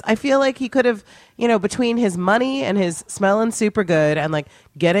scents. I feel like he could have, between his money and his smelling super good and like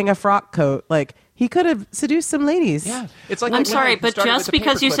getting a frock coat, like he could have seduced some ladies. Yeah, it's like I'm sorry, but just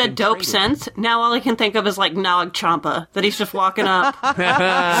because you said dope scents, now all I can think of is like Nog Champa, that he's just walking up,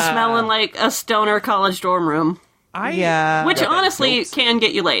 smelling like a stoner college dorm room. Which honestly can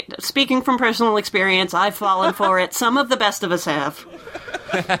get you laid. Speaking from personal experience, I've fallen for it. Some of the best of us have.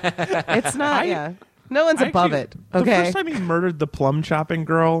 It's not. No one's above it. Okay. The first time he murdered the plum chopping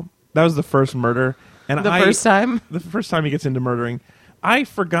girl, that was the first murder. And the first time he gets into murdering, I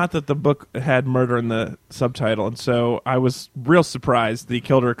forgot that the book had murder in the subtitle, and so I was real surprised that he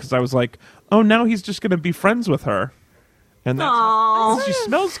killed her because I was like, oh, now he's just going to be friends with her. And that's how, she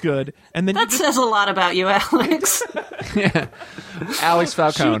smells good. And then that says a lot about you, Alex. Yeah. Alex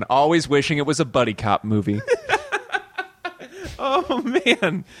Falcone, always wishing it was a buddy cop movie. Oh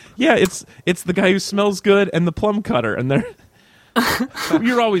man, yeah, it's the guy who smells good and the plum cutter, and they're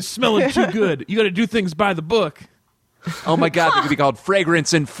you're always smelling too good. You got to do things by the book. Oh my God, they could be called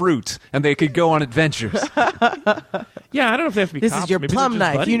Fragrance and Fruit, and they could go on adventures. Yeah, I don't know if they have to be. This cops. is your Maybe plum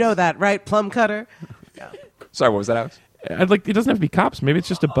knife. buddies. You know that, right? Plum cutter. Sorry, what was that, Alex? It doesn't have to be cops. Maybe it's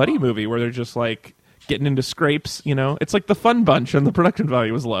just a buddy movie where they're just like getting into scrapes. It's like the Fun Bunch, and the production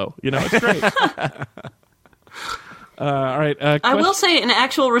value was low. It's great. All right. I will say, in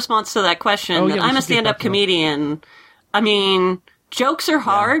actual response to that question, that I'm a stand-up comedian. I mean, jokes are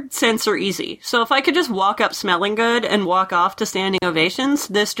hard, scents are easy. So if I could just walk up smelling good and walk off to standing ovations,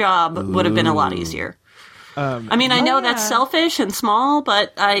 this job would have been a lot easier. I know that's selfish and small,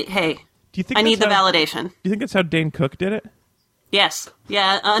 but do you think I need the validation. Do you think that's how Dane Cook did it? Yes.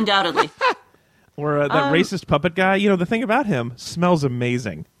 Yeah, undoubtedly. Or that racist puppet guy? The thing about him smells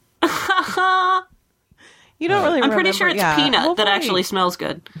amazing. You don't really remember. I'm pretty sure it's Peanut that actually smells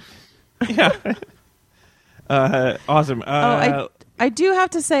good. Yeah. Awesome. I do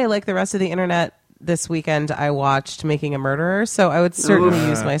have to say, like the rest of the internet this weekend, I watched Making a Murderer, so I would certainly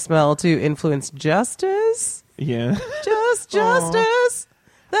use my smell to influence justice. Yeah. Justice.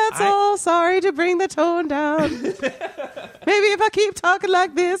 That's all. Sorry to bring the tone down. Maybe if I keep talking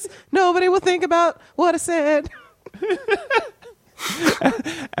like this, nobody will think about what I said.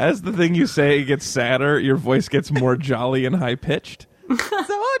 As the thing you say gets sadder, your voice gets more jolly and high-pitched. So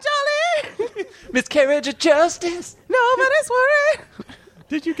jolly! Miscarriage of justice! Nobody's worried!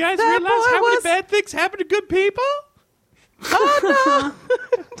 Did you guys realize how many bad things happen to good people? Oh,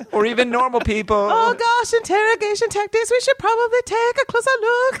 no! Or even normal people. Oh, gosh, interrogation tactics. We should probably take a closer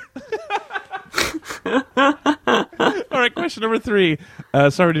look. All right, question number 3.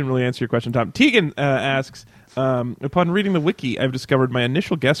 Sorry I didn't really answer your question, Tom. Tegan asks, upon reading the wiki, I've discovered my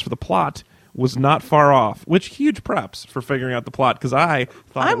initial guess for the plot was not far off, which huge props for figuring out the plot, because I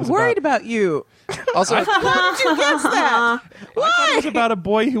thought I'm worried about you. Also, why did you guess that? Why? I thought it was about a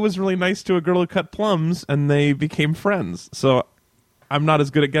boy who was really nice to a girl who cut plums, and they became friends. So I'm not as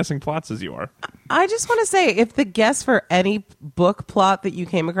good at guessing plots as you are. I just want to say, if the guess for any book plot that you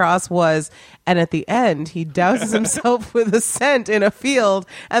came across was, and at the end, he douses himself with a scent in a field,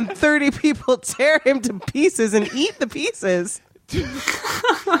 and 30 people tear him to pieces and eat the pieces.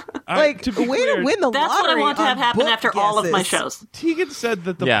 Like, to be way clear, to win the That's lottery. what I want to have on happen book after all of my guesses. shows. Tegan said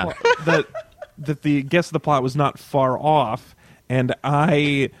that that the guess of the plot was not far off, and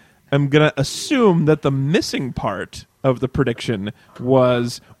I am going to assume that the missing part of the prediction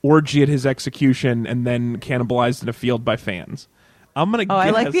was orgy at his execution and then cannibalized in a field by fans. I'm going to guess... I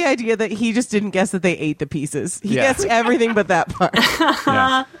like the idea that he just didn't guess that they ate the pieces. He guessed everything but that part.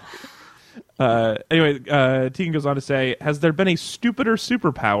 Yeah. Anyway, Tegan goes on to say, has there been a stupider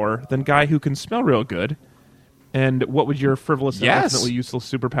superpower than guy who can smell real good? And what would your frivolous and ultimately useful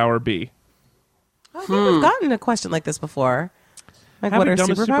superpower be? I think we've gotten a question like this before. Like, Have what we our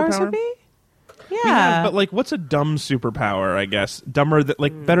done a superpowers superpower? would be? Yeah. We have, but like, what's a dumb superpower, I guess? Dumber than,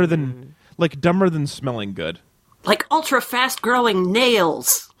 like, better than, like, dumber than smelling good. Like ultra fast growing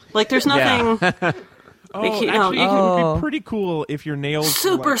nails. Like there's nothing... Actually, it would be pretty cool if your nails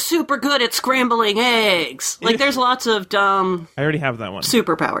super good at scrambling eggs. Like, there's lots of dumb... I already have that one.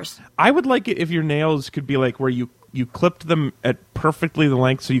 Superpowers. I would like it if your nails could be like where you clipped them at perfectly the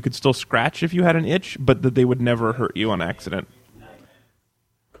length so you could still scratch if you had an itch, but that they would never hurt you on accident.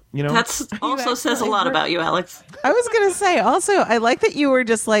 You know, That's also says a actually lot heard- about you, Alex. I was going to say, also, I like that you were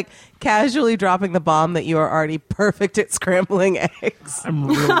just like casually dropping the bomb that you are already perfect at scrambling eggs. I'm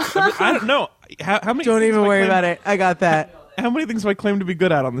really. I don't know how many. Don't even worry about it. I got that. How many things do I claim to be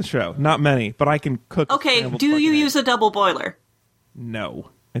good at on the show? Not many, but I can cook. Okay, scrambled do you fucking use a double boiler? eggs. No.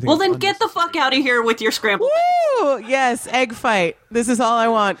 I think Well, it's then get the fuck out of here with your scrambled eggs. Woo! Yes, egg fight. This is all I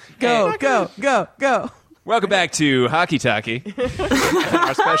want. Go, go, go, go. Welcome back to Hockey Talkie,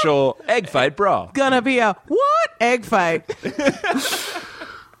 our special egg fight brawl. Gonna be a what? Egg fight.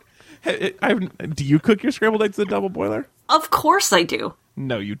 Do you cook your scrambled eggs in a double boiler? Of course I do.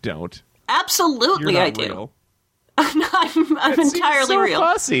 No, you don't. Absolutely You're I not do. real. I'm entirely so real.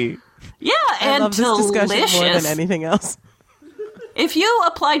 Fussy. Yeah, I and love this discussion more delicious. than anything else. If you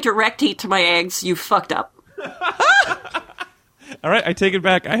apply direct heat to my eggs, you fucked up. All right, I take it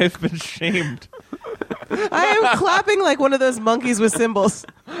back. I have been shamed. I am clapping like one of those monkeys with cymbals.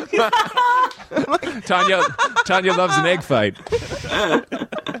 Tanya loves an egg fight.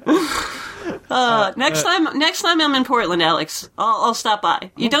 Next time I'm in Portland, Alex, I'll stop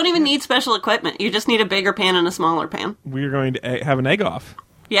by. You don't even need special equipment. You just need a bigger pan and a smaller pan. We're going to have an egg off.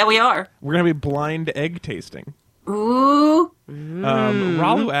 Yeah, we are. We're going to be blind egg tasting. Ooh.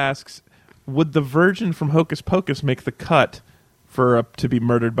 Ralu asks, would the virgin from Hocus Pocus make the cut for to be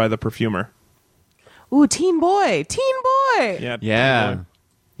murdered by the perfumer? Ooh, teen boy. Teen boy. Yeah.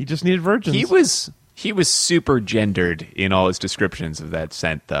 He just needed virgins. He was super gendered in all his descriptions of that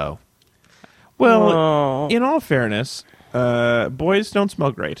scent, though. Well, in all fairness, boys don't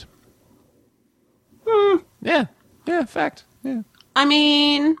smell great. Yeah, fact. Yeah. I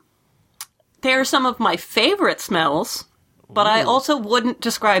mean, they're some of my favorite smells, but I also wouldn't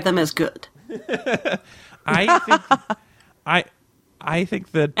describe them as good. I think I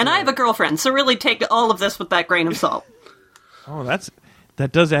think that And I have a girlfriend, so really take all of this with that grain of salt. Oh, that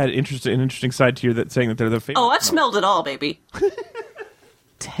does add an interesting side to you, that saying that they're the favorite. Oh, I've smell. smelled it all, baby.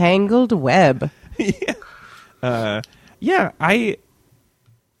 Tangled web. Yeah, I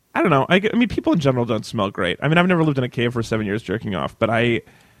don't know. I mean, people in general don't smell great. I mean, I've never lived in a cave for 7 years jerking off, but I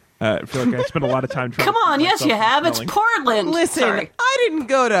feel like I spent a lot of time trying Come to on, keep yes, myself you from have. It's smelling. Portland. Listen, Sorry. I didn't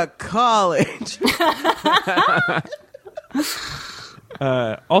go to college.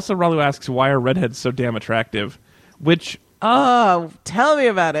 Also, Ralu asks, why are redheads so damn attractive? Which Oh, tell me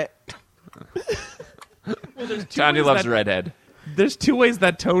about it. Tanya loves redhead. there's two ways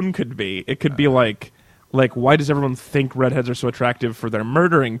that tone could be. It could be like why does everyone think redheads are so attractive for their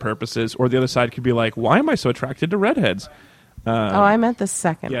murdering purposes? Or the other side could be like, why am I so attracted to redheads? I meant the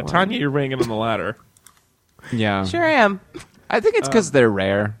second Yeah, one. Tanya, you're weighing in on the latter. Yeah, Sure am. I think it's because they're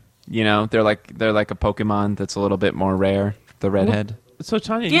rare. You know, they're like a Pokemon that's a little bit more rare. The redhead. So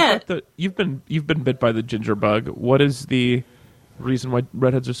Tanya, Yeah. you've been bit by the ginger bug. What is the reason why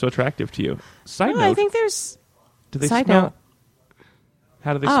redheads are so attractive to you? Side No, note, I think there's... do they side smell? note.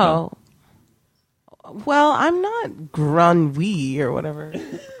 How do they smell? Well, I'm not Grenouille or whatever.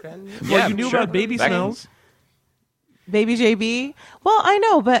 Well, you knew about baby smells. Baby JB? Well, I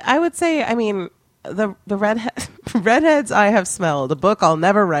know, but I would say, I mean, the redheads I have smelled, a book I'll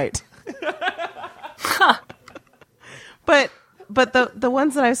never write. But the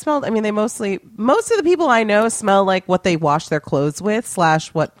ones that I've smelled, I mean, most of the people I know smell like what they wash their clothes with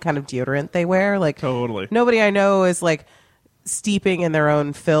 / what kind of deodorant they wear. Like, Totally. nobody I know is like steeping in their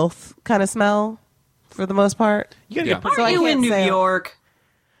own filth kind of smell for the most part. You gotta Yeah. get pretty So I Are you can't in New say- York?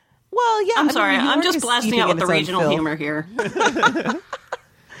 Well, yeah. I'm I mean, sorry. New I'm York just is blasting steeping out with in the its own regional filth. humor here.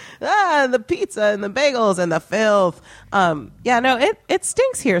 The pizza and the bagels and the filth. Yeah, no, it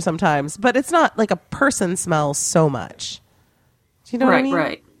stinks here sometimes, but it's not like a person smells so much. Do you know what I mean?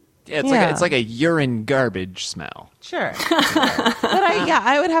 Right. Yeah, Yeah. it's like a urine garbage smell. Sure. But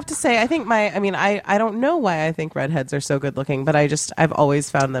I would have to say, I think I don't know why I think redheads are so good looking, but I've always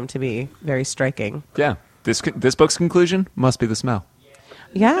found them to be very striking. Yeah. This book's conclusion must be the smell.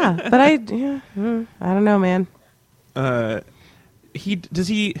 Yeah, but I don't know, man.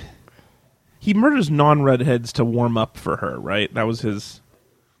 He murders non-redheads to warm up for her, right? That was his.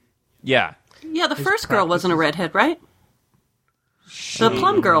 Yeah. Yeah, the first girl wasn't a redhead, right? The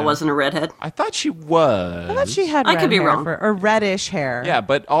plum girl wasn't a redhead. I thought she was. I thought she had I red could be hair wrong. or reddish hair. Yeah,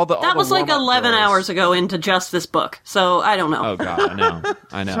 but all the That was like warm-up 11 girls- hours ago into just this book, so I don't know. Oh god,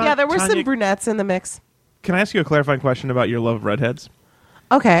 I know. Yeah, there were Tanya- some brunettes in the mix. Can I ask you a clarifying question about your love of redheads?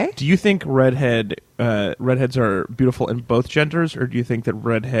 Okay. Do you think redheads are beautiful in both genders, or do you think that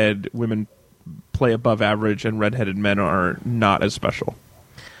redhead women play above average and redheaded men are not as special?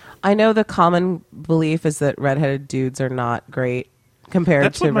 I know the common belief is that redheaded dudes are not great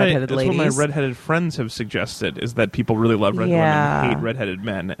compared to redheaded that's ladies. what my redheaded friends have suggested, is that people really love red women and hate redheaded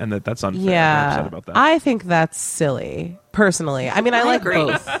men, and that's unfair. Yeah, I'm upset about that. I think that's silly. Personally, I mean, I like agree.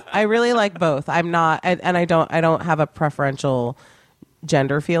 both. I really like both. I'm not, and I don't have a preferential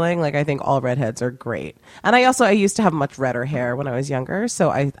gender feeling. Like, I think all redheads are great, and I used to have much redder hair when I was younger, so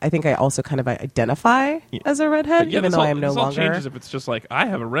I think I also kind of identify as a redhead, even though I am no longer. Changes if it's just like, I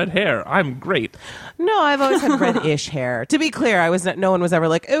have a red hair, I'm great. No, I've always had reddish hair. To be clear, I was no one was ever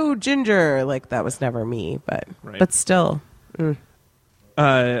like, oh, ginger. Like, that was never me, but still.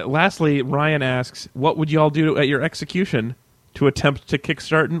 Lastly, Ryan asks, what would y'all do at your execution to attempt to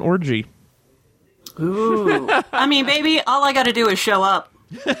kickstart an orgy? Ooh. I mean, baby, all I got to do is show up.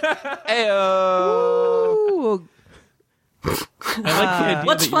 Ooh. I like the idea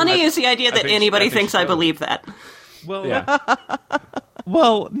What's funny is the idea that anybody thinks I believe that. Well, Yeah.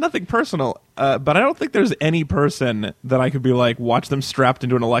 well, nothing personal, but I don't think there's any person that I could be like, watch them strapped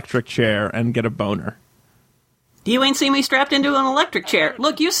into an electric chair and get a boner. You ain't seen me strapped into an electric chair.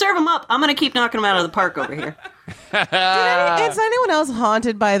 Look, you serve them up. I'm going to keep knocking them out of the park over here. Is anyone else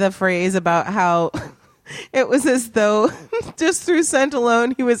haunted by the phrase about how it was as though just through scent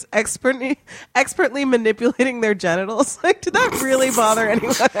alone he was expertly manipulating their genitals? Like, did that really bother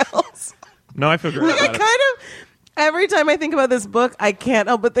anyone else? No, I feel great Like, I about it. kind of, every time I think about this book, I can't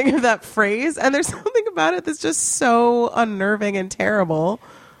help but think of that phrase, and there's something about it that's just so unnerving and terrible.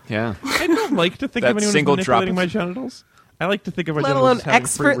 Yeah. I don't like to think That of anyone single manipulating drop my genitals. I like to think of my Let genitals alone as having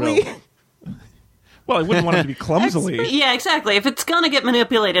free will. expertly. Well, I wouldn't want it to be clumsily. Yeah, exactly. If it's going to get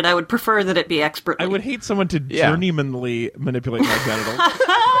manipulated, I would prefer that it be expertly. I would hate someone to Yeah. journeymanly manipulate my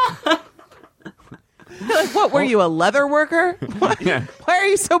genitals. Like, what, were you a leather worker? Why, Yeah. why are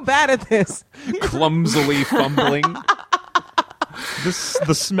you so bad at this? Clumsily fumbling.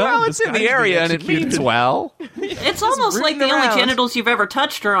 The smell Well, of it's this in guy's the area being and it executed. means well. It's almost like the rooting around. only genitals you've ever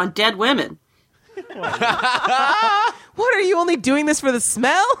touched are on dead women. What, are you only doing this for the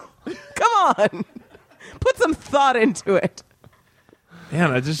smell? Come on. Put some thought into it.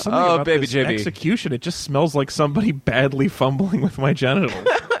 Man, I just something Oh, about baby this JB. execution. It just smells like somebody badly fumbling with my genitals.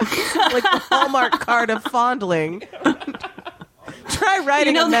 Like the Hallmark card of fondling. Try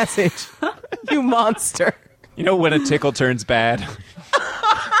writing You know- a message, you monster. You know when a tickle turns bad?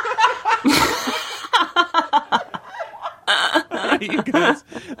 You guys,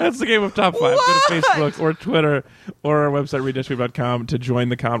 that's the game of top 5. Go to Facebook or Twitter or our website, redistribute.com, to join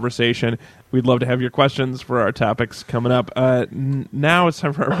the conversation. We'd love to have your questions for our topics coming up. Now it's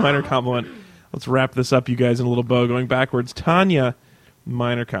time for our minor compliment. Let's wrap this up, you guys, in a little bow going backwards. Tanya,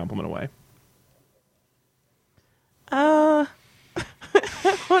 minor compliment away. Oh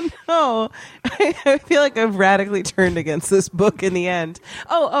no. I feel like I've radically turned against this book in the end.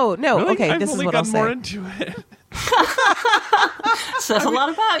 Oh no. Really? Okay, I've this is only what I'll got more say. into it. Says a lot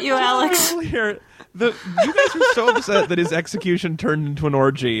about you, Alex. Earlier, you guys were so upset that his execution turned into an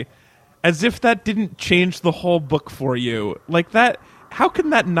orgy, as if that didn't change the whole book for you. Like that, how can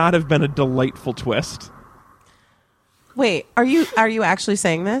that not have been a delightful twist? Wait, are you actually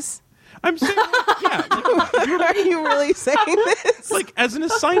saying this? I'm saying, yeah, Are you really saying this? like as an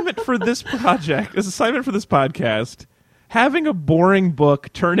assignment for this project, as an assignment for this podcast, having a boring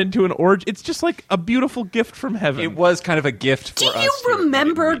book turn into an orgy, it's just like a beautiful gift from heaven. It was kind of a gift for Do us. you here.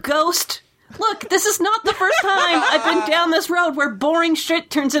 remember Ghost? Look, this is not the first time I've been down this road where boring shit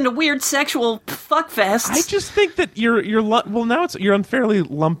turns into weird sexual fuckfests. I just think that you're unfairly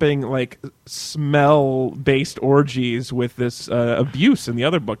lumping like smell-based orgies with this abuse in the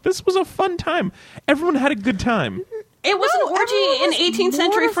other book. This was a fun time. Everyone had a good time. It was No, an orgy everyone in was 18th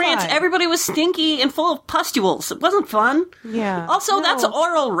century France. mortified. Everybody was stinky and full of pustules. It wasn't fun. Yeah. Also, No. that's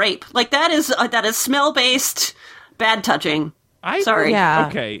oral rape. Like that is smell-based bad touching. Sorry. Yeah.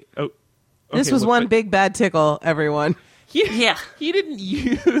 Okay. Oh, This okay, was look, one but big bad tickle, everyone. Yeah. He didn't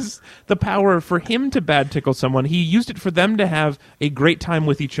use the power for him to bad tickle someone. He used it for them to have a great time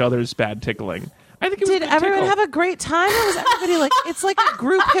with each other's bad tickling. I think it was Did a good everyone tickle. have a great time? Or was everybody like, it's like a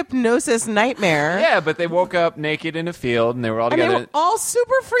group hypnosis nightmare? Yeah, but they woke up naked in a field and they were all And they together. were all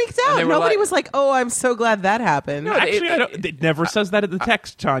super freaked out. they were Nobody like- was like, oh, I'm so glad that happened. No, Actually, it never says that in the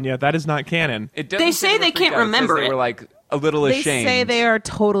text, Tanya. That is not canon. It doesn't They say were they freaked can't out. It says remember They it. were like a little They ashamed. say they are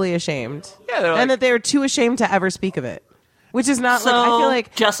totally ashamed. Yeah, they're like- and that they are too ashamed to ever speak of it. Which is not So, like, I feel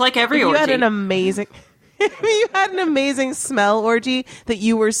like just like every if you had orgy. an amazing... If you had an amazing smell orgy that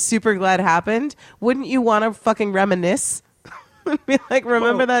you were super glad happened, wouldn't you want to fucking reminisce? Be like,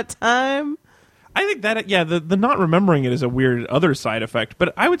 remember that time? I think that, yeah, the not remembering it is a weird other side effect.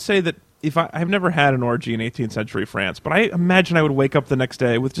 But I would say that if I've never had an orgy in 18th century France, but I imagine I would wake up the next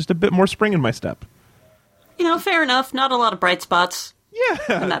day with just a bit more spring in my step. You know, fair enough. Not a lot of bright spots.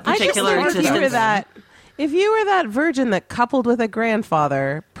 Yeah. in that I just particular think existence. if you were that virgin that coupled with a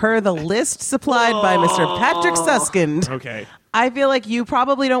grandfather, per the list supplied by Mr. Patrick Suskind, Okay. I feel like you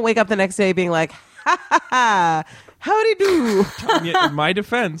probably don't wake up the next day being like, ha ha ha, howdy do. Tanya, in my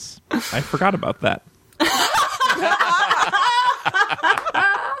defense, I forgot about that.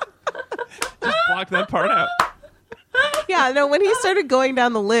 Just block that part out. Yeah, no, when he started going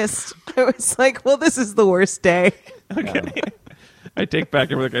down the list, I was like, well, this is the worst day. Okay. I take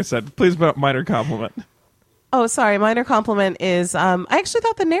back everything I said. Please, minor compliment. Oh, sorry. Minor compliment is I actually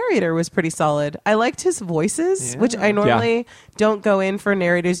thought the narrator was pretty solid. I liked his voices, which I normally don't go in for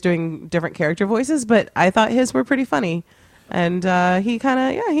narrators doing different character voices, but I thought his were pretty funny. And he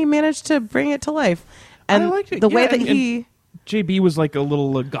he managed to bring it to life. And I liked it. the way Yeah, that and JB was like a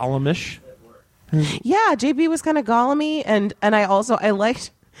little Gollum-ish. Yeah, JB was kind of Gollum-y, and I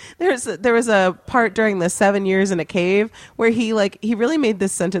liked. There was a part during the 7 years in a cave where he really made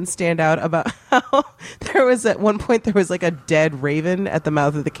this sentence stand out about how there was at one point there was like a dead raven at the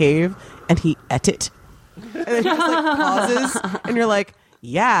mouth of the cave and he ate it, and then he just like pauses and you're like,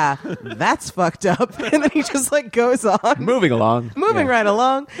 yeah, that's fucked up, and then he just like goes on Moving along. right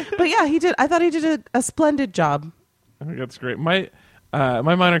along. But yeah, he did. I thought he did a splendid job. I think that's great. My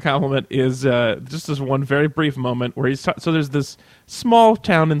minor compliment is just this one very brief moment where so there's this small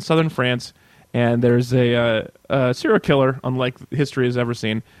town in southern France, and there's a serial killer, unlike history has ever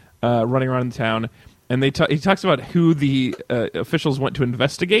seen, running around the town, and he talks about who the officials went to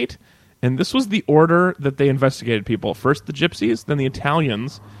investigate, and this was the order that they investigated people. First the gypsies, then the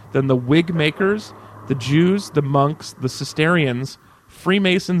Italians, then the wig makers, the Jews, the monks, the Cistercians,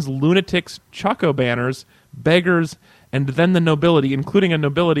 Freemasons, lunatics, Choco banners, beggars, and then the nobility, including a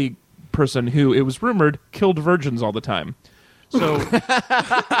nobility person who, it was rumored, killed virgins all the time. So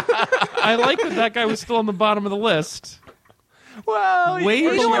I like that guy was still on the bottom of the list. Well, Way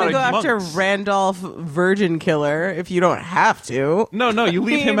You don't want to go monks. after Randolph Virgin Killer if you don't have to. No, you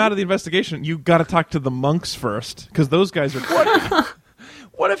leave him out of the investigation. You got to talk to the monks first, because those guys are creepy.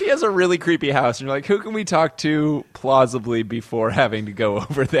 what if he has a really creepy house and you're like, who can we talk to plausibly before having to go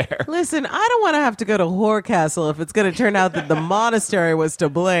over there? Listen, I don't want to have to go to Whore Castle if it's going to turn out that the monastery was to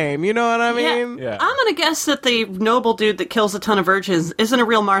blame. You know what I mean? Yeah. I'm going to guess that the noble dude that kills a ton of virgins isn't a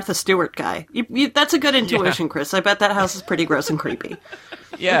real Martha Stewart guy. That's a good intuition, Chris. I bet that house is pretty gross and creepy.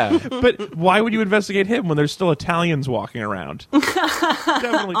 Yeah. But why would you investigate him when there's still Italians walking around?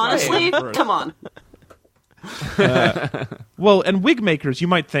 Definitely Honestly, talk to him first. come on. Well, and wig makers, you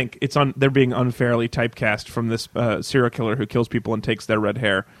might think they're being unfairly typecast from this serial killer who kills people and takes their red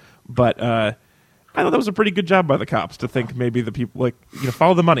hair. But I thought that was a pretty good job by the cops to think maybe the people,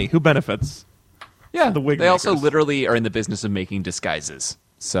 follow the money. Who benefits? Yeah. The wig they also makers. literally are in the business of making disguises.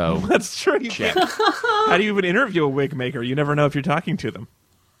 So That's true. check. How do you even interview a wig maker? You never know if you're talking to them.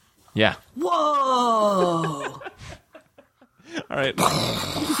 Yeah. Whoa. All right.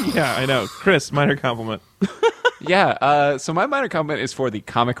 Yeah, I know. Chris, minor compliment. Yeah, so my minor comment is for the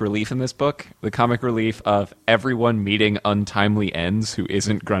comic relief in this book. The comic relief of everyone meeting untimely ends who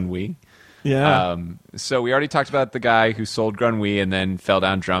isn't Grenouille. Yeah. So we already talked about the guy who sold Grenouille and then fell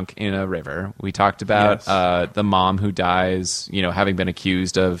down drunk in a river. We talked about the mom who dies, having been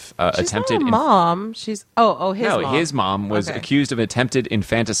accused of She's attempted... not a mom. She's... his mom was Okay. accused of attempted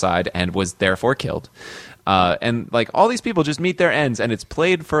infanticide and was therefore killed. And all these people just meet their ends, and it's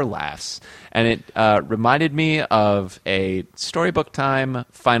played for laughs. And it reminded me of a storybook time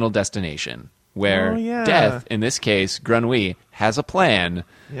Final Destination, where death, in this case, Grenouille, has a plan,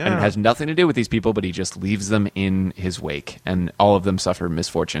 and it has nothing to do with these people, but he just leaves them in his wake, and all of them suffer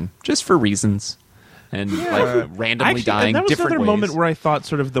misfortune, just for reasons. And randomly Actually, dying that was different another ways. moment where I thought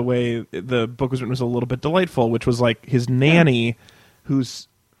sort of the way the book was written was a little bit delightful, which was like his nanny, who's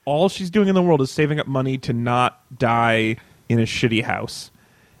all she's doing in the world is saving up money to not die in a shitty house,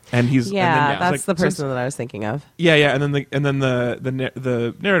 and he's that's the person that I was thinking of. Yeah, and then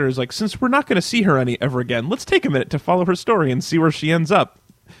the narrator is like, since we're not going to see her ever again, let's take a minute to follow her story and see where she ends up.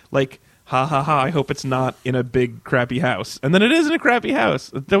 Like, ha ha ha! I hope it's not in a big crappy house, and then it is in a crappy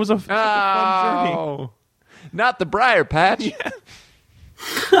house. That was a fun journey. Not the Briar Patch.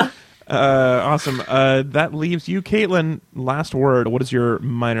 Awesome. That leaves you, Caitlin. Last word. What is your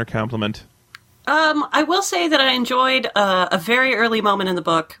minor compliment? I will say that I enjoyed a very early moment in the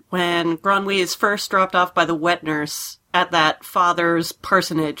book when Grenouille is first dropped off by the wet nurse at that father's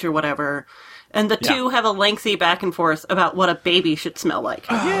parsonage or whatever, and the two have a lengthy back and forth about what a baby should smell like.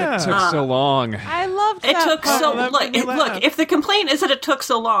 Yeah. It took so long. I loved It that took part. so that look. made me laugh. Look, if the complaint is that it took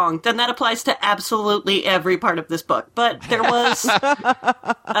so long, then that applies to absolutely every part of this book. But there was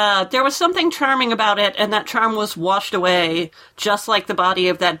There was something charming about it, and that charm was washed away, just like the body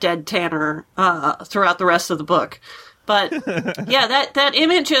of that dead Tanner, throughout the rest of the book. But, yeah, that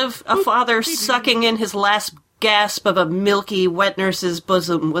image of a father sucking in his last gasp of a milky wet nurse's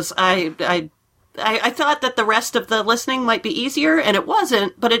bosom was, I thought that the rest of the listening might be easier, and it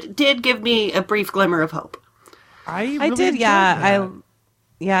wasn't, but it did give me a brief glimmer of hope. I did, yeah.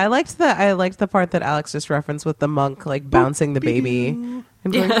 I liked the part that Alex just referenced with the monk like bouncing the baby and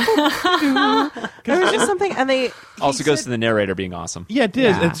going. There was just something, and they also goes to the narrator being awesome. Yeah, it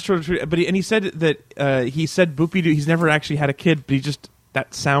is. It's true. But he said that he said boopy doo. He's never actually had a kid, but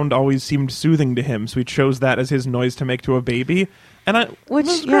that sound always seemed soothing to him, so he chose that as his noise to make to a baby. And it was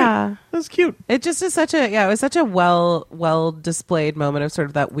great. That was cute. It just is it was such a well displayed moment of sort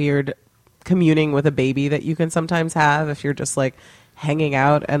of that weird communing with a baby that you can sometimes have if you're just like hanging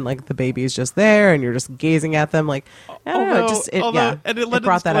out and like the baby's just there and you're just gazing at them like I don't know, and it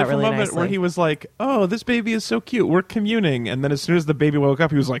brought that out really nicely. Where he was like, "Oh, this baby is so cute. We're communing," and then as soon as the baby woke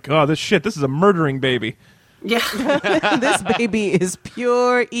up, he was like, "Oh, this is a murdering baby. Yeah, this baby is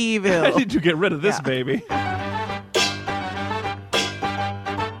pure evil. I need to get rid of this baby."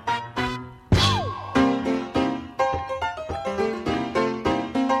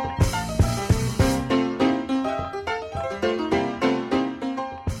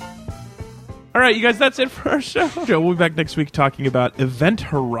 All right, you guys, that's it for our show. We'll be back next week talking about Event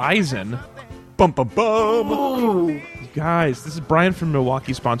Horizon. Bum, bum, bum. Ooh. Guys, this is Brian from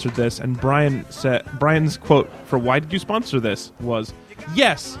Milwaukee sponsored this, and Brian's quote for why did you sponsor this was,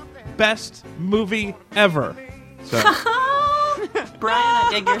 "Yes, best movie ever." So, Brian, I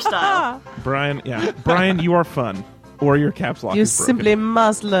dig your style. Brian, you are fun. Or your caps lock You is broken. simply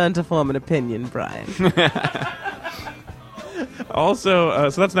must learn to form an opinion, Brian. Also,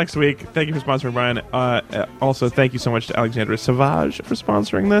 so that's next week. Thank you for sponsoring, Brian. Also, thank you so much to Alexandria Savage for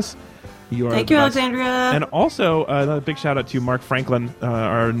sponsoring this. Thank you, Alexandria. And also, another big shout out to Mark Franklin,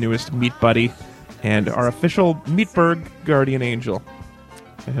 our newest meat buddy, and our official Meatberg guardian angel.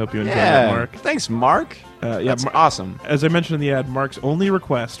 I hope you enjoy that, Mark. Thanks, Mark. That's awesome. As I mentioned in the ad, Mark's only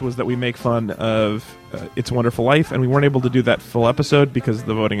request was that we make fun of It's a Wonderful Life, and we weren't able to do that full episode because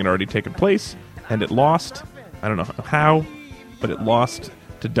the voting had already taken place, and it lost. I don't know how, but it lost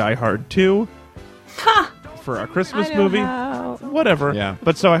to Die Hard 2 for our Christmas movie. Whatever. Yeah.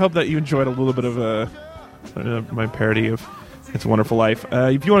 But so I hope that you enjoyed a little bit of my parody of It's a Wonderful Life.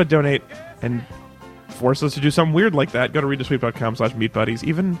 If you want to donate and force us to do something weird like that, go to readthesweep.com/meatbuddies.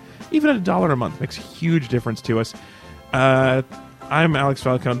 Even $1 a month makes a huge difference to us. I'm Alex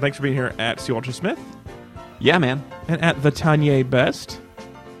Falcone. Thanks for being here at C. Walter Smith. Yeah, man. And at the Tanya Best.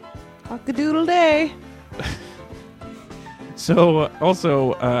 Cock-a-doodle day. So,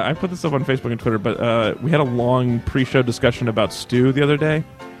 also, I put this up on Facebook and Twitter, but we had a long pre-show discussion about stew the other day,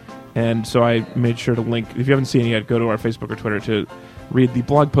 and so I made sure to link, if you haven't seen it yet, go to our Facebook or Twitter to read the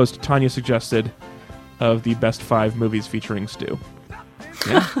blog post Tanya suggested of the best 5 movies featuring stew.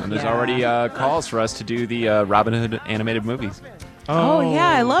 Yeah, and there's already calls for us to do the Robin Hood animated movies. Oh, yeah,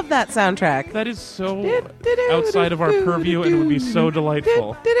 I love that soundtrack. That is so outside of our purview, and it would be so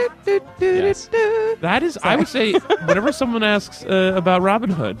delightful. Yes. That is, I would say, whenever someone asks about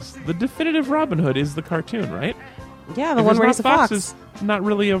Robin Hood, the definitive Robin Hood is the cartoon, right? Yeah, the one where he's a fox. Is not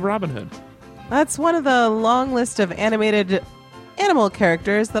really a Robin Hood. That's one of the long list of animated animal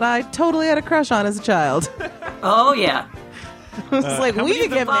characters that I totally had a crush on as a child. Oh, yeah. It's like, we could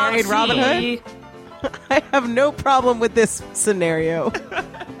get married, Robin Hood. I have no problem with this scenario.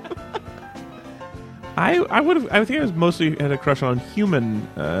 I think I was mostly had a crush on human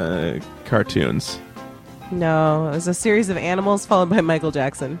cartoons. No, it was a series of animals followed by Michael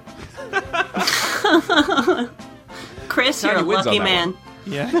Jackson. Chris, you're a lucky man.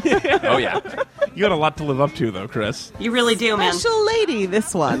 Yeah. Oh, yeah. You got a lot to live up to, though, Chris. You really do, man. Special lady,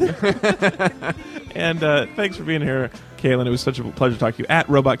 this one. And thanks for being here, Caitlin. It was such a pleasure to talk to you. At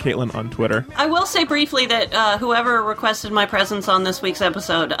Robot Caitlin on Twitter. I will say briefly that whoever requested my presence on this week's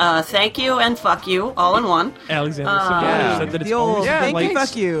episode, thank you and fuck you, all in one. Alexander Savage said that it's The old always a thank delight. you,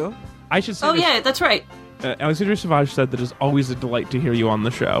 fuck you. I should say Oh, this. yeah, that's right. Alexander Savage said that it's always a delight to hear you on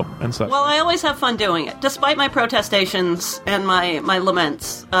the show. And so, Well, I always have fun doing it. Despite my protestations and my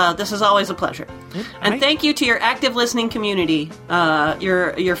laments, this is always a pleasure. And thank you to your active listening community.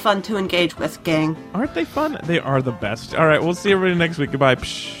 You're fun to engage with, gang. Aren't they fun? They are the best. All right, we'll see everybody next week. Goodbye.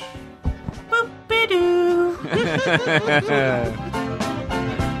 Psh. Boop-be-doo.